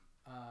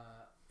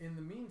 In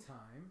the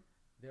meantime,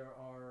 there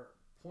are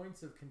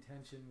points of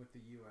contention with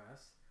the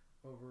U.S.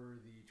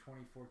 over the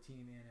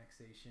 2014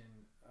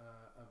 annexation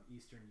of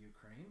eastern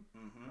Ukraine.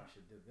 Russia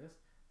did this.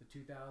 The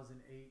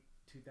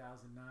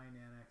 2008-2009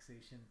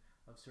 annexation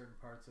of certain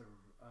parts of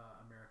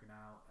American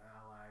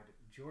allied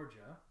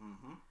Georgia.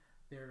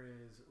 There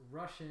is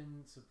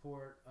Russian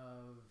support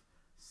of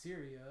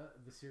Syria,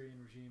 the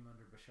Syrian regime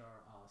under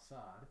Bashar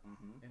al-Assad,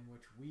 in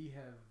which we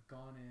have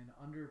gone in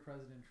under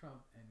President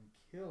Trump and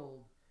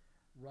killed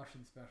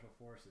Russian special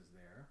forces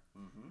there.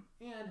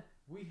 And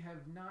we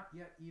have not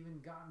yet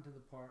even gotten to the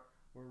part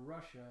where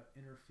Russia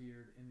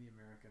interfered in the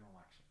American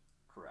election.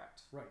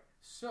 Correct. Right.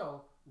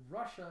 So,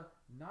 Russia,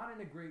 not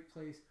in a great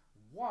place.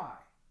 Why,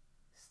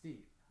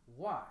 Steve,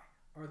 why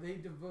are they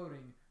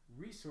devoting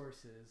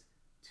resources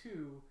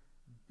to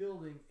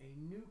building a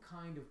new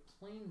kind of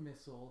plane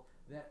missile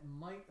that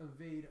might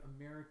evade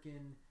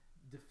American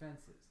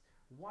defenses?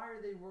 Why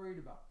are they worried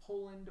about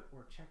Poland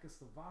or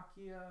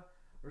Czechoslovakia,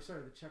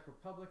 the Czech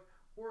Republic,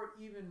 or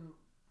even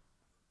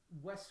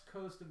west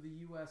coast of the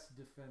U.S.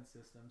 defense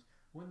systems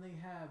when they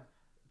have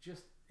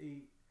just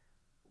a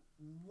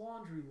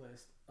laundry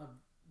list of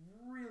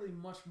really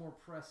much more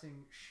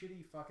pressing,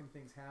 shitty fucking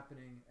things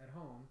happening at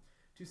home,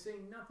 to say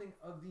nothing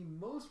of the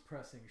most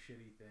pressing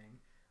shitty thing,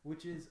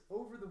 which is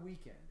over the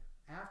weekend,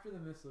 after the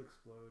missile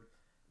explode,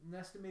 an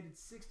estimated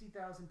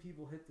 60,000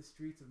 people hit the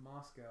streets of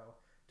Moscow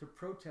to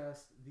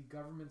protest the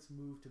government's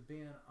move to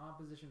ban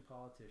opposition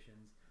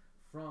politicians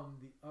from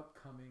the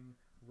upcoming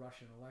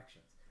Russian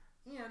elections.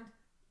 And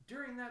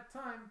during that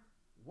time,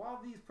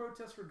 while these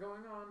protests were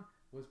going on,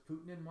 was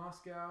Putin in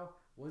Moscow?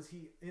 Was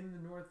he in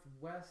the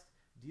Northwest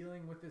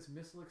dealing with this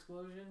missile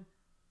explosion?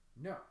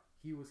 No.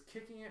 He was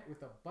kicking it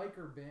with a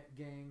biker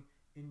gang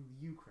in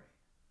Ukraine.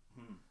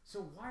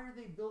 So why are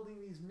they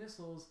building these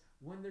missiles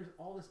when there's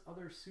all this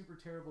other super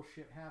terrible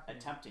shit happening?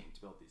 Attempting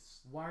to build these.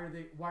 Why are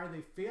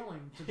they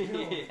failing to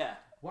build? Yeah.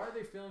 Why are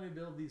they failing to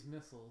build these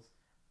missiles?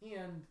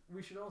 And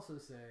we should also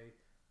say,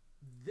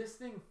 this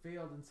thing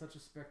failed in such a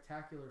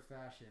spectacular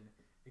fashion.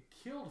 It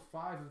killed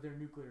 5 of their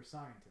nuclear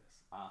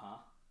scientists.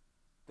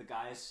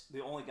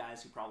 The only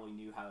guys who probably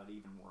knew how it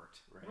even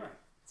worked, right? Right.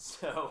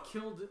 So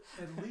killed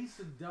at least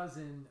a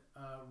dozen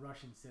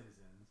Russian citizens.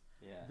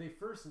 Yeah. They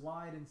first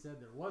lied and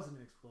said there wasn't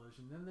an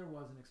explosion, then there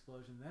was an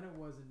explosion, then it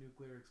was a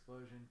nuclear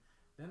explosion,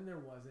 then there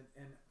wasn't,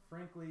 and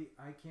frankly,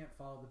 I can't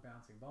follow the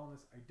bouncing ball in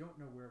this. I don't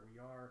know where we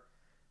are.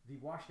 The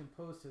Washington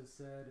Post has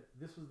said,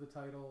 this was the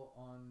title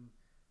on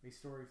a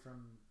story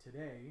from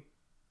today,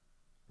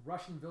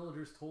 Russian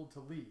villagers told to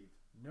leave,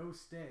 no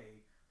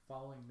stay,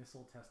 following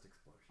missile test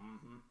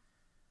explosion.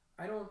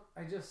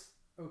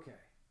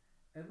 Okay.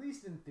 At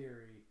least in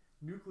theory,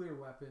 nuclear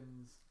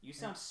weapons... You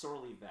sound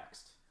sorely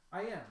vexed.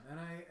 I am,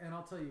 and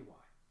I'll tell you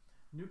why.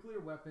 Nuclear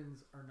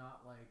weapons are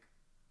not like,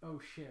 oh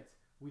shit,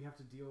 we have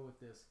to deal with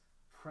this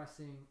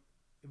pressing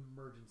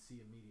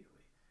emergency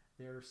immediately.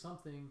 They're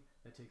something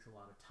that takes a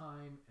lot of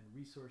time and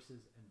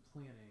resources and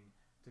planning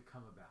to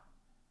come about.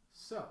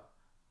 So,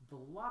 a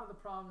lot of the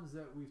problems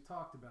that we've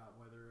talked about,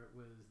 whether it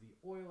was the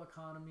oil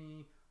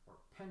economy or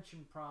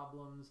pension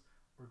problems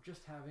or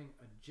just having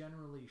a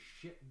generally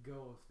shit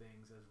go of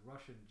things as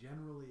Russia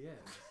generally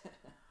is,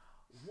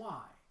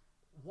 why?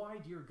 Why,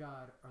 dear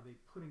God, are they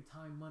putting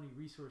time, money,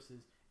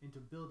 resources into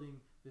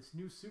building this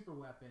new super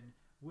weapon,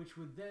 which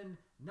would then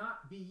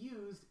not be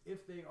used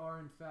if they are,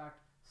 in fact,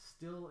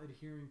 still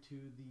adhering to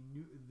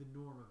the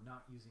norm of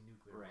not using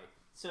nuclear weapons?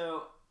 Right.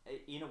 So,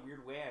 in a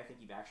weird way, I think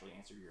you've actually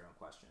answered your own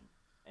question.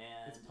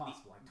 And it's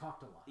possible. I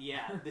talked a lot.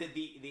 Yeah.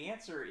 The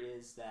answer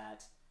is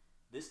that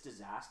this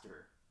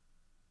disaster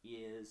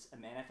is a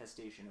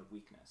manifestation of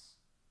weakness,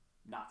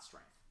 not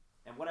strength.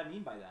 And what I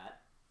mean by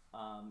that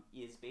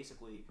is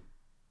basically...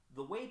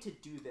 the way to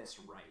do this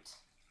right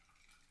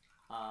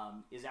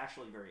is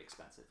actually very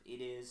expensive.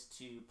 It is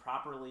to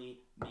properly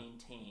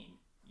maintain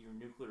your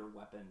nuclear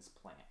weapons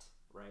plant,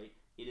 right?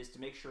 It is to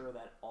make sure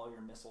that all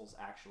your missiles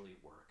actually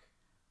work.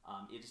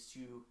 It is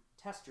to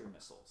test your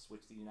missiles,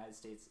 which the United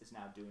States is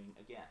now doing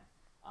again.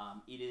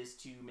 It is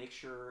to make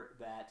sure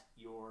that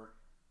your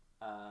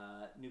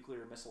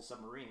nuclear missile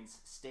submarines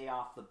stay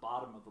off the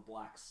bottom of the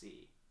Black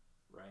Sea,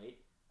 right?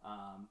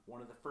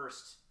 One of the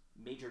first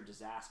major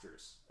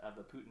disasters of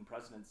the Putin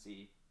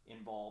presidency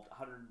involved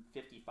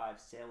 155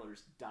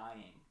 sailors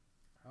dying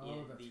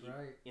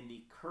in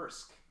the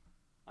Kursk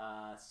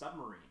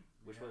submarine,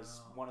 which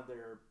was one of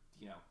their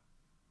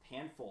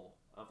handful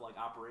of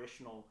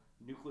operational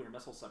nuclear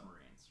missile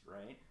submarines,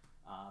 right?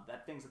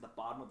 That thing's at the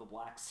bottom of the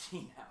Black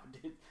Sea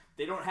now.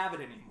 They don't have it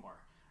anymore,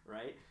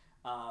 right?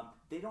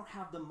 They don't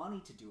have the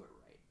money to do it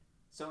right.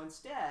 So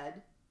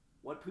instead,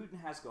 what Putin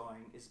has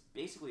going is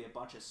basically a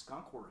bunch of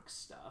skunkworks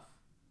stuff,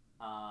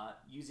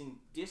 using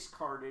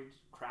discarded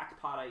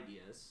crackpot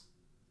ideas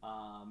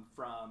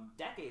from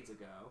decades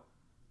ago,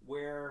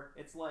 where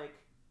it's like,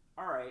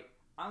 all right,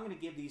 I'm going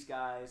to give these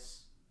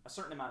guys a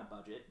certain amount of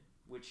budget,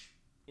 which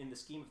in the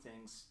scheme of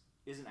things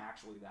isn't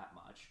actually that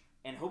much,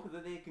 and hope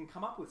that they can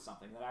come up with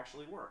something that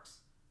actually works,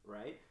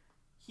 right?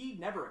 He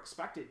never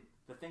expected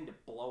the thing to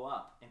blow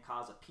up and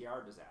cause a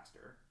PR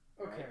disaster.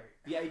 Right? Okay.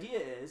 The idea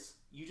is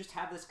you just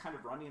have this kind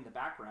of running in the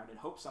background and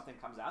hope something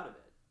comes out of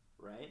it,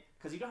 right?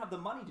 Because you don't have the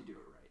money to do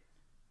it right.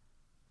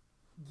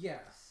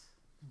 Yes,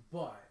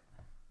 but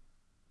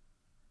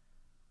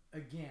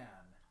again,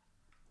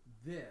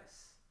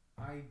 this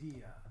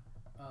idea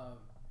of,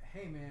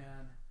 hey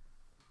man,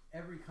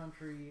 every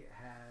country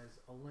has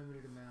a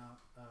limited amount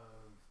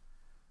of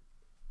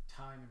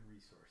time and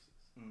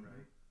resources,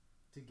 right,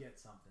 to get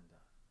something done.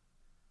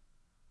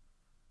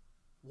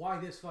 Why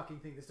this fucking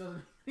thing? This doesn't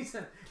make any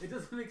sense. It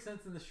doesn't make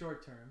sense in the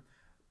short term.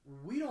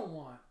 We don't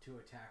want to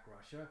attack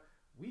Russia.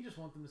 We just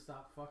want them to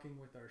stop fucking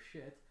with our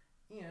shit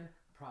and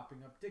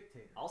propping up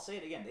dictators. I'll say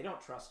it again. They don't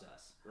trust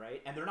us,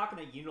 right? And they're not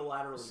going to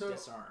unilaterally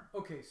disarm.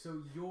 Okay,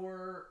 so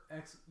your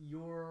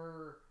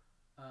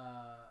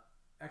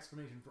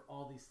explanation for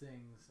all these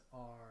things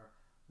are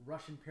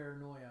Russian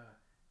paranoia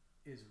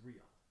is real.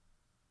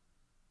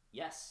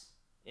 Yes.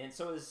 And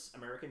so is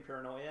American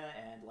paranoia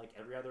and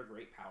every other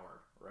great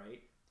power,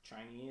 right? The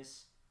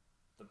Chinese,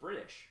 the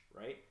British,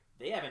 right?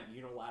 They haven't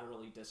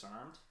unilaterally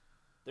disarmed.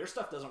 Their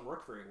stuff doesn't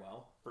work very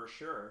well, for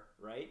sure,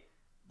 right?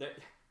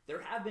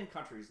 There have been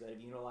countries that have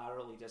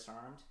unilaterally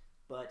disarmed,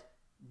 but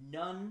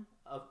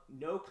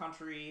no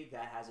country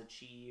that has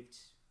achieved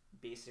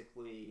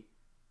basically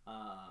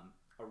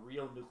a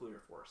real nuclear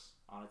force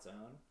on its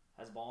own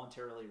has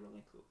voluntarily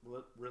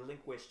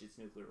relinquished its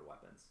nuclear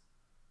weapons.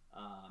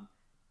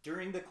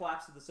 During the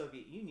collapse of the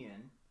Soviet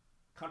Union,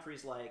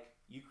 countries like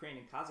Ukraine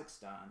and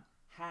Kazakhstan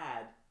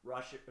had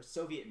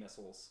Soviet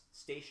missiles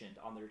stationed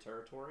on their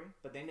territory,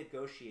 but they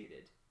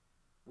negotiated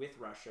with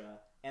Russia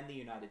and the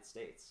United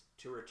States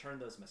to return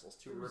those missiles,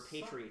 to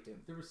repatriate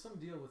them. There was some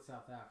deal with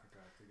South Africa.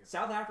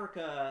 South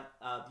Africa,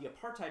 the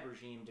apartheid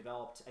regime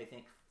developed, I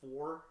think,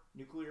 4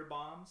 nuclear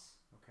bombs.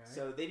 Okay.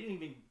 So they didn't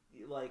even,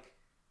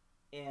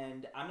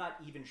 and I'm not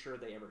even sure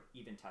they ever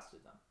even tested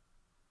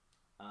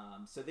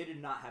them. So they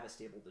did not have a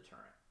stable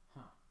deterrent.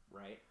 Huh.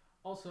 Right?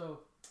 Also,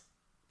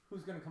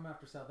 who's going to come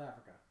after South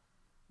Africa?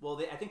 Well,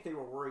 I think they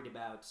were worried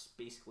about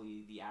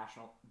basically the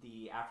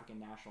African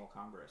National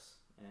Congress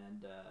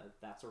and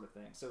that sort of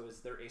thing. So it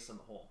was their ace in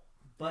the hole.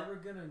 But we're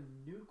going to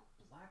nuke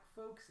black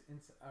folks?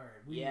 All right,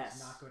 we need to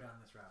not go down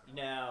this route.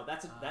 No,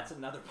 that's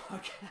another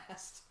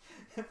podcast.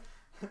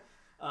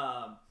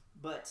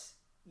 But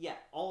yeah,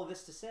 all of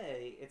this to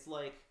say, it's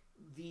like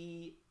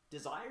the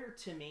desire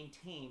to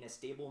maintain a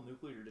stable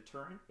nuclear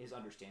deterrent is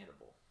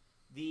understandable.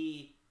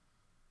 The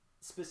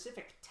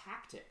specific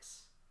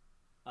tactics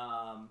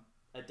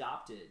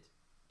adopted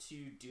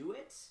to do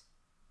it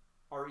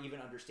are even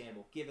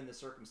understandable given the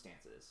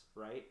circumstances,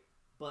 right?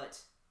 But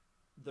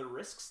the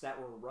risks that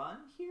were run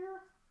here,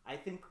 I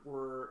think,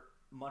 were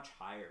much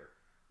higher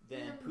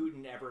than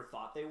Putin ever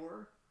thought they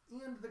were.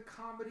 And the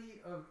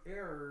comedy of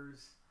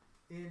errors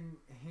in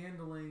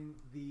handling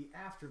the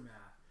aftermath.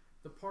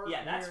 The part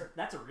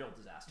that's a real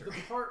disaster.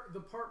 The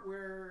part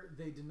where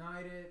they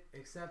denied it,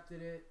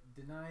 accepted it,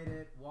 denied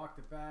it, walked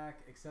it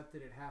back,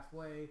 accepted it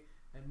halfway,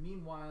 and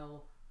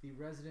meanwhile the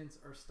residents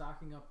are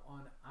stocking up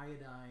on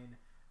iodine,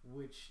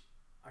 which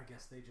I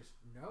guess they just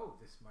know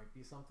this might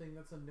be something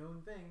that's a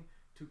known thing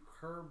to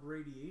curb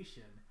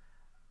radiation.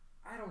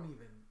 I don't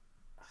even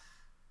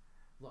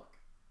look.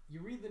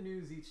 You read the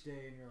news each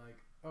day and you're like,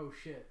 oh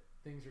shit,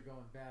 things are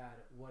going bad.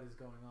 What is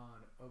going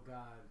on? Oh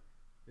god,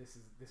 this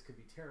could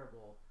be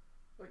terrible.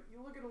 But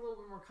you look at a little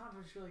bit more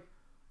context, you're like,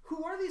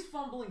 who are these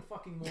fumbling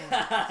fucking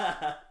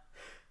morons?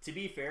 To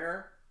be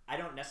fair, I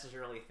don't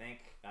necessarily think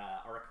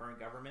our current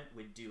government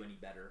would do any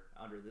better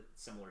under the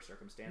similar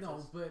circumstances.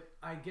 No, but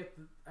I get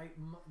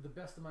the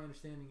best of my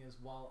understanding is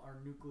while our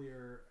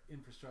nuclear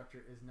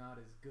infrastructure is not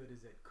as good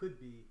as it could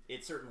be,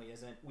 it certainly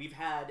isn't. We've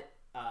had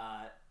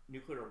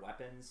nuclear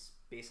weapons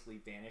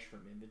basically vanish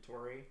from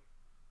inventory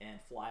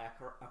and fly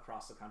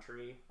across the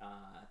country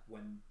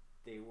when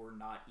they were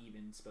not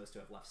even supposed to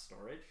have left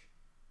storage.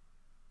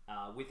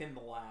 Within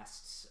the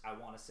last, I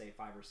want to say,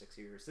 5 or 6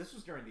 years. This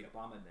was during the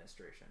Obama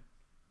administration.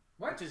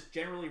 What? Which is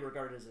generally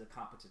regarded as a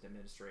competent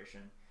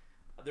administration.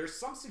 There's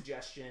some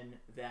suggestion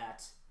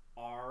that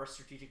our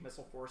strategic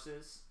missile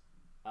forces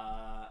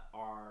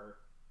are,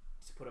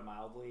 to put it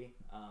mildly,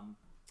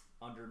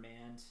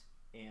 undermanned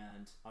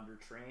and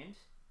undertrained.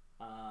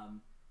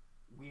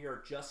 We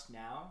are just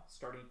now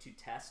starting to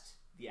test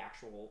the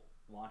actual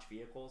launch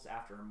vehicles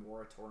after a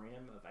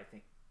moratorium of, I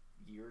think,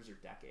 years or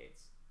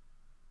decades,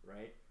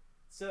 right?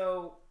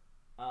 So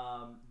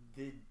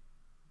the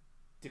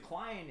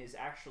decline is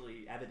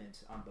actually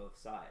evident on both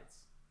sides.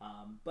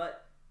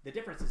 But the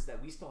difference is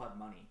that we still have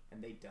money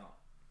and they don't.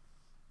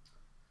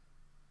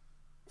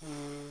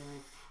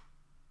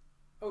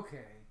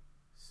 Okay,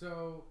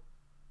 so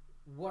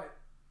what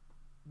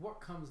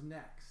comes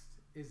next?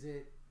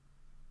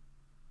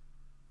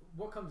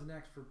 What comes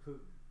next for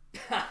Putin?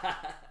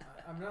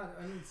 I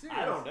mean, seriously.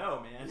 I don't know,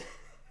 man.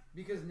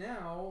 Because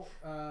now,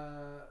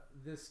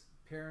 this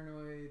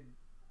paranoid,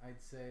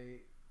 I'd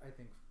say, I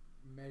think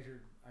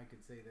measured, I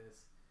could say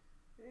this,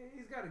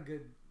 he's got a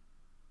good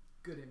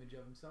image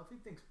of himself. He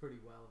thinks pretty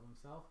well of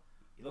himself.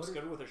 He looks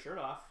good with a shirt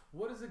off.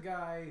 What is a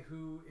guy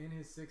who, in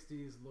his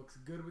 60s, looks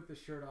good with the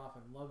shirt off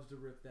and loves to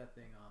rip that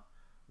thing off?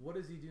 What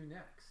does he do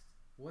next?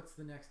 What's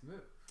the next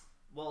move?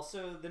 Well,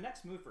 so the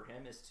next move for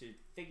him is to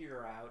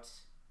figure out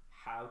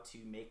how to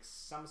make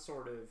some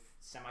sort of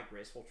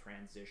semi-graceful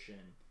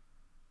transition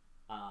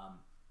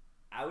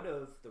out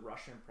of the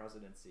Russian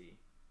presidency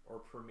or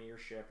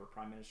premiership or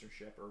prime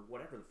ministership or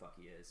whatever the fuck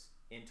he is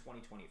in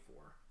 2024,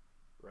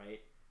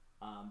 right?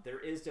 There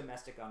is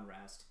domestic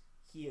unrest.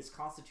 He is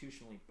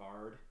constitutionally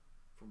barred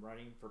from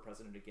running for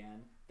president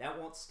again. That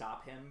won't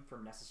stop him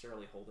from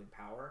necessarily holding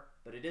power,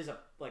 but it is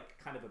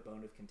kind of a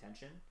bone of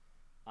contention.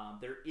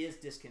 There is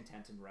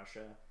discontent in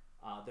Russia.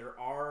 There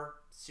are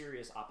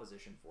serious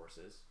opposition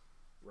forces,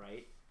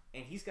 right?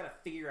 And he's got to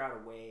figure out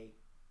a way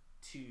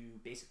to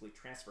basically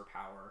transfer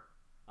power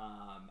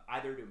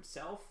either to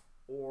himself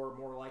or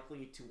more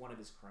likely to one of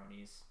his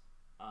cronies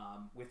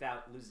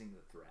without losing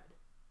the thread,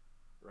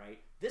 right?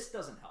 This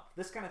doesn't help.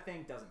 This kind of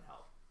thing doesn't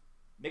help.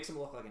 Makes him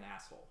look like an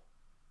asshole.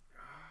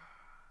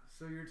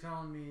 So you're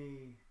telling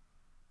me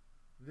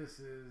this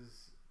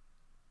is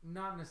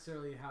not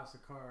necessarily a house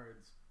of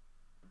cards,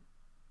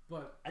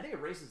 but I think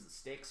it raises the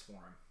stakes for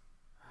him.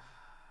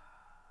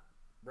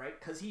 right?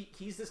 Because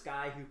he's this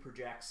guy who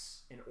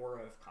projects an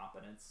aura of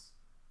competence,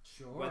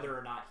 Sure. whether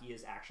or not he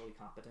is actually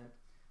competent.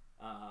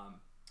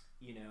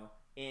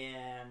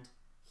 And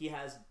he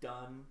has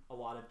done a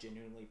lot of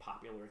genuinely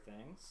popular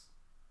things,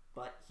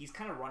 but he's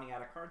kind of running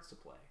out of cards to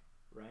play,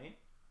 right?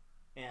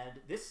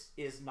 And this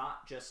is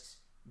not just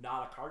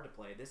not a card to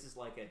play. This is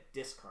like a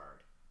discard,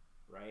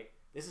 right?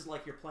 This is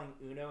like you're playing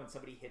Uno and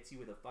somebody hits you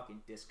with a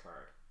fucking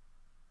discard.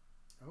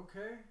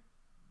 Okay.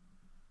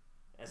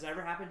 Has that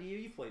ever happened to you?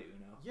 You've played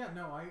Uno. Yeah,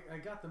 no, I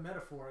got the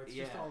metaphor. It's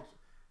just all.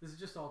 This is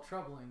just all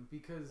troubling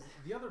because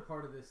the other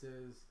part of this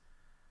is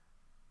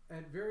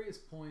at various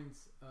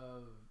points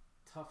of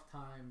tough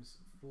times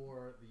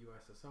for the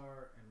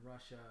USSR and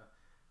Russia,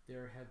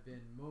 there have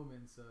been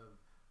moments of,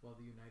 well,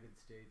 the United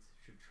States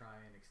should try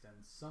and extend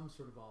some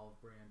sort of olive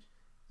branch,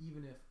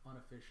 even if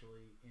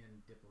unofficially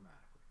and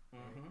diplomatically.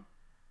 Right?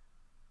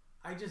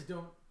 I just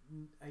don't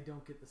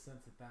get the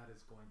sense that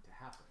is going to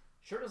happen.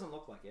 Sure doesn't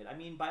look like it. I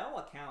mean, by all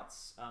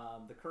accounts,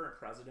 the current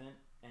president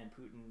and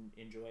Putin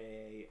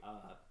enjoy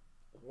a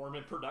warm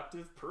and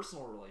productive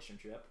personal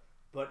relationship,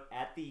 but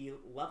at the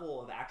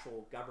level of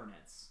actual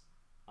governance,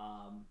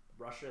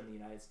 Russia and the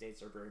United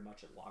States are very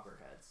much at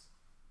loggerheads.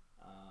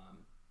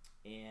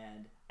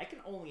 And I can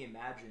only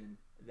imagine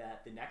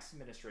that the next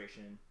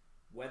administration,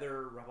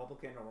 whether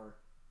Republican or,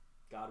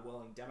 God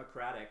willing,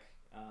 Democratic,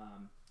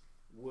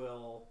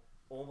 will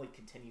only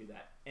continue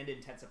that and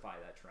intensify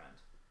that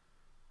trend.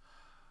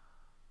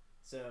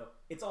 So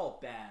it's all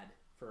bad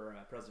for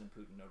President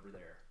Putin over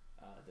there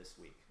this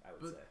week, I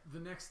would say. The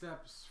next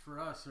steps for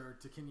us are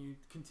to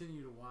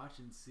continue to watch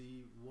and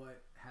see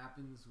what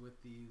happens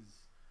with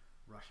these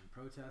Russian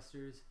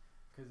protesters.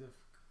 Because if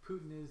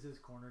Putin is as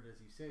cornered as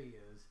you say he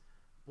is,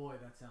 boy,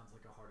 that sounds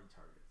like a hardy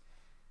target.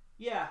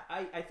 Yeah,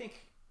 I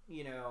think,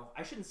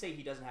 I shouldn't say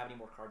he doesn't have any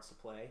more cards to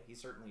play. He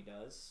certainly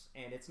does.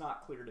 And it's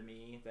not clear to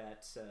me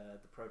that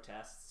the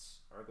protests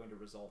are going to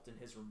result in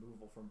his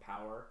removal from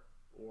power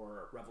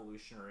or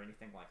revolution or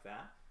anything like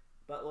that.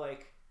 But,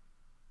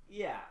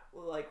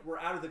 we're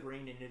out of the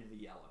green and into the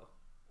yellow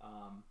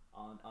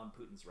on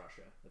Putin's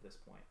Russia at this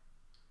point.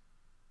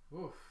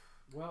 Oof.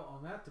 Well,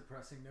 on that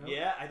depressing note...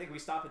 Yeah, I think we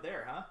stop it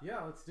there, huh?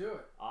 Yeah, let's do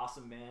it.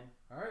 Awesome, man.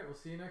 All right, we'll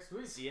see you next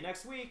week. See you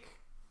next week.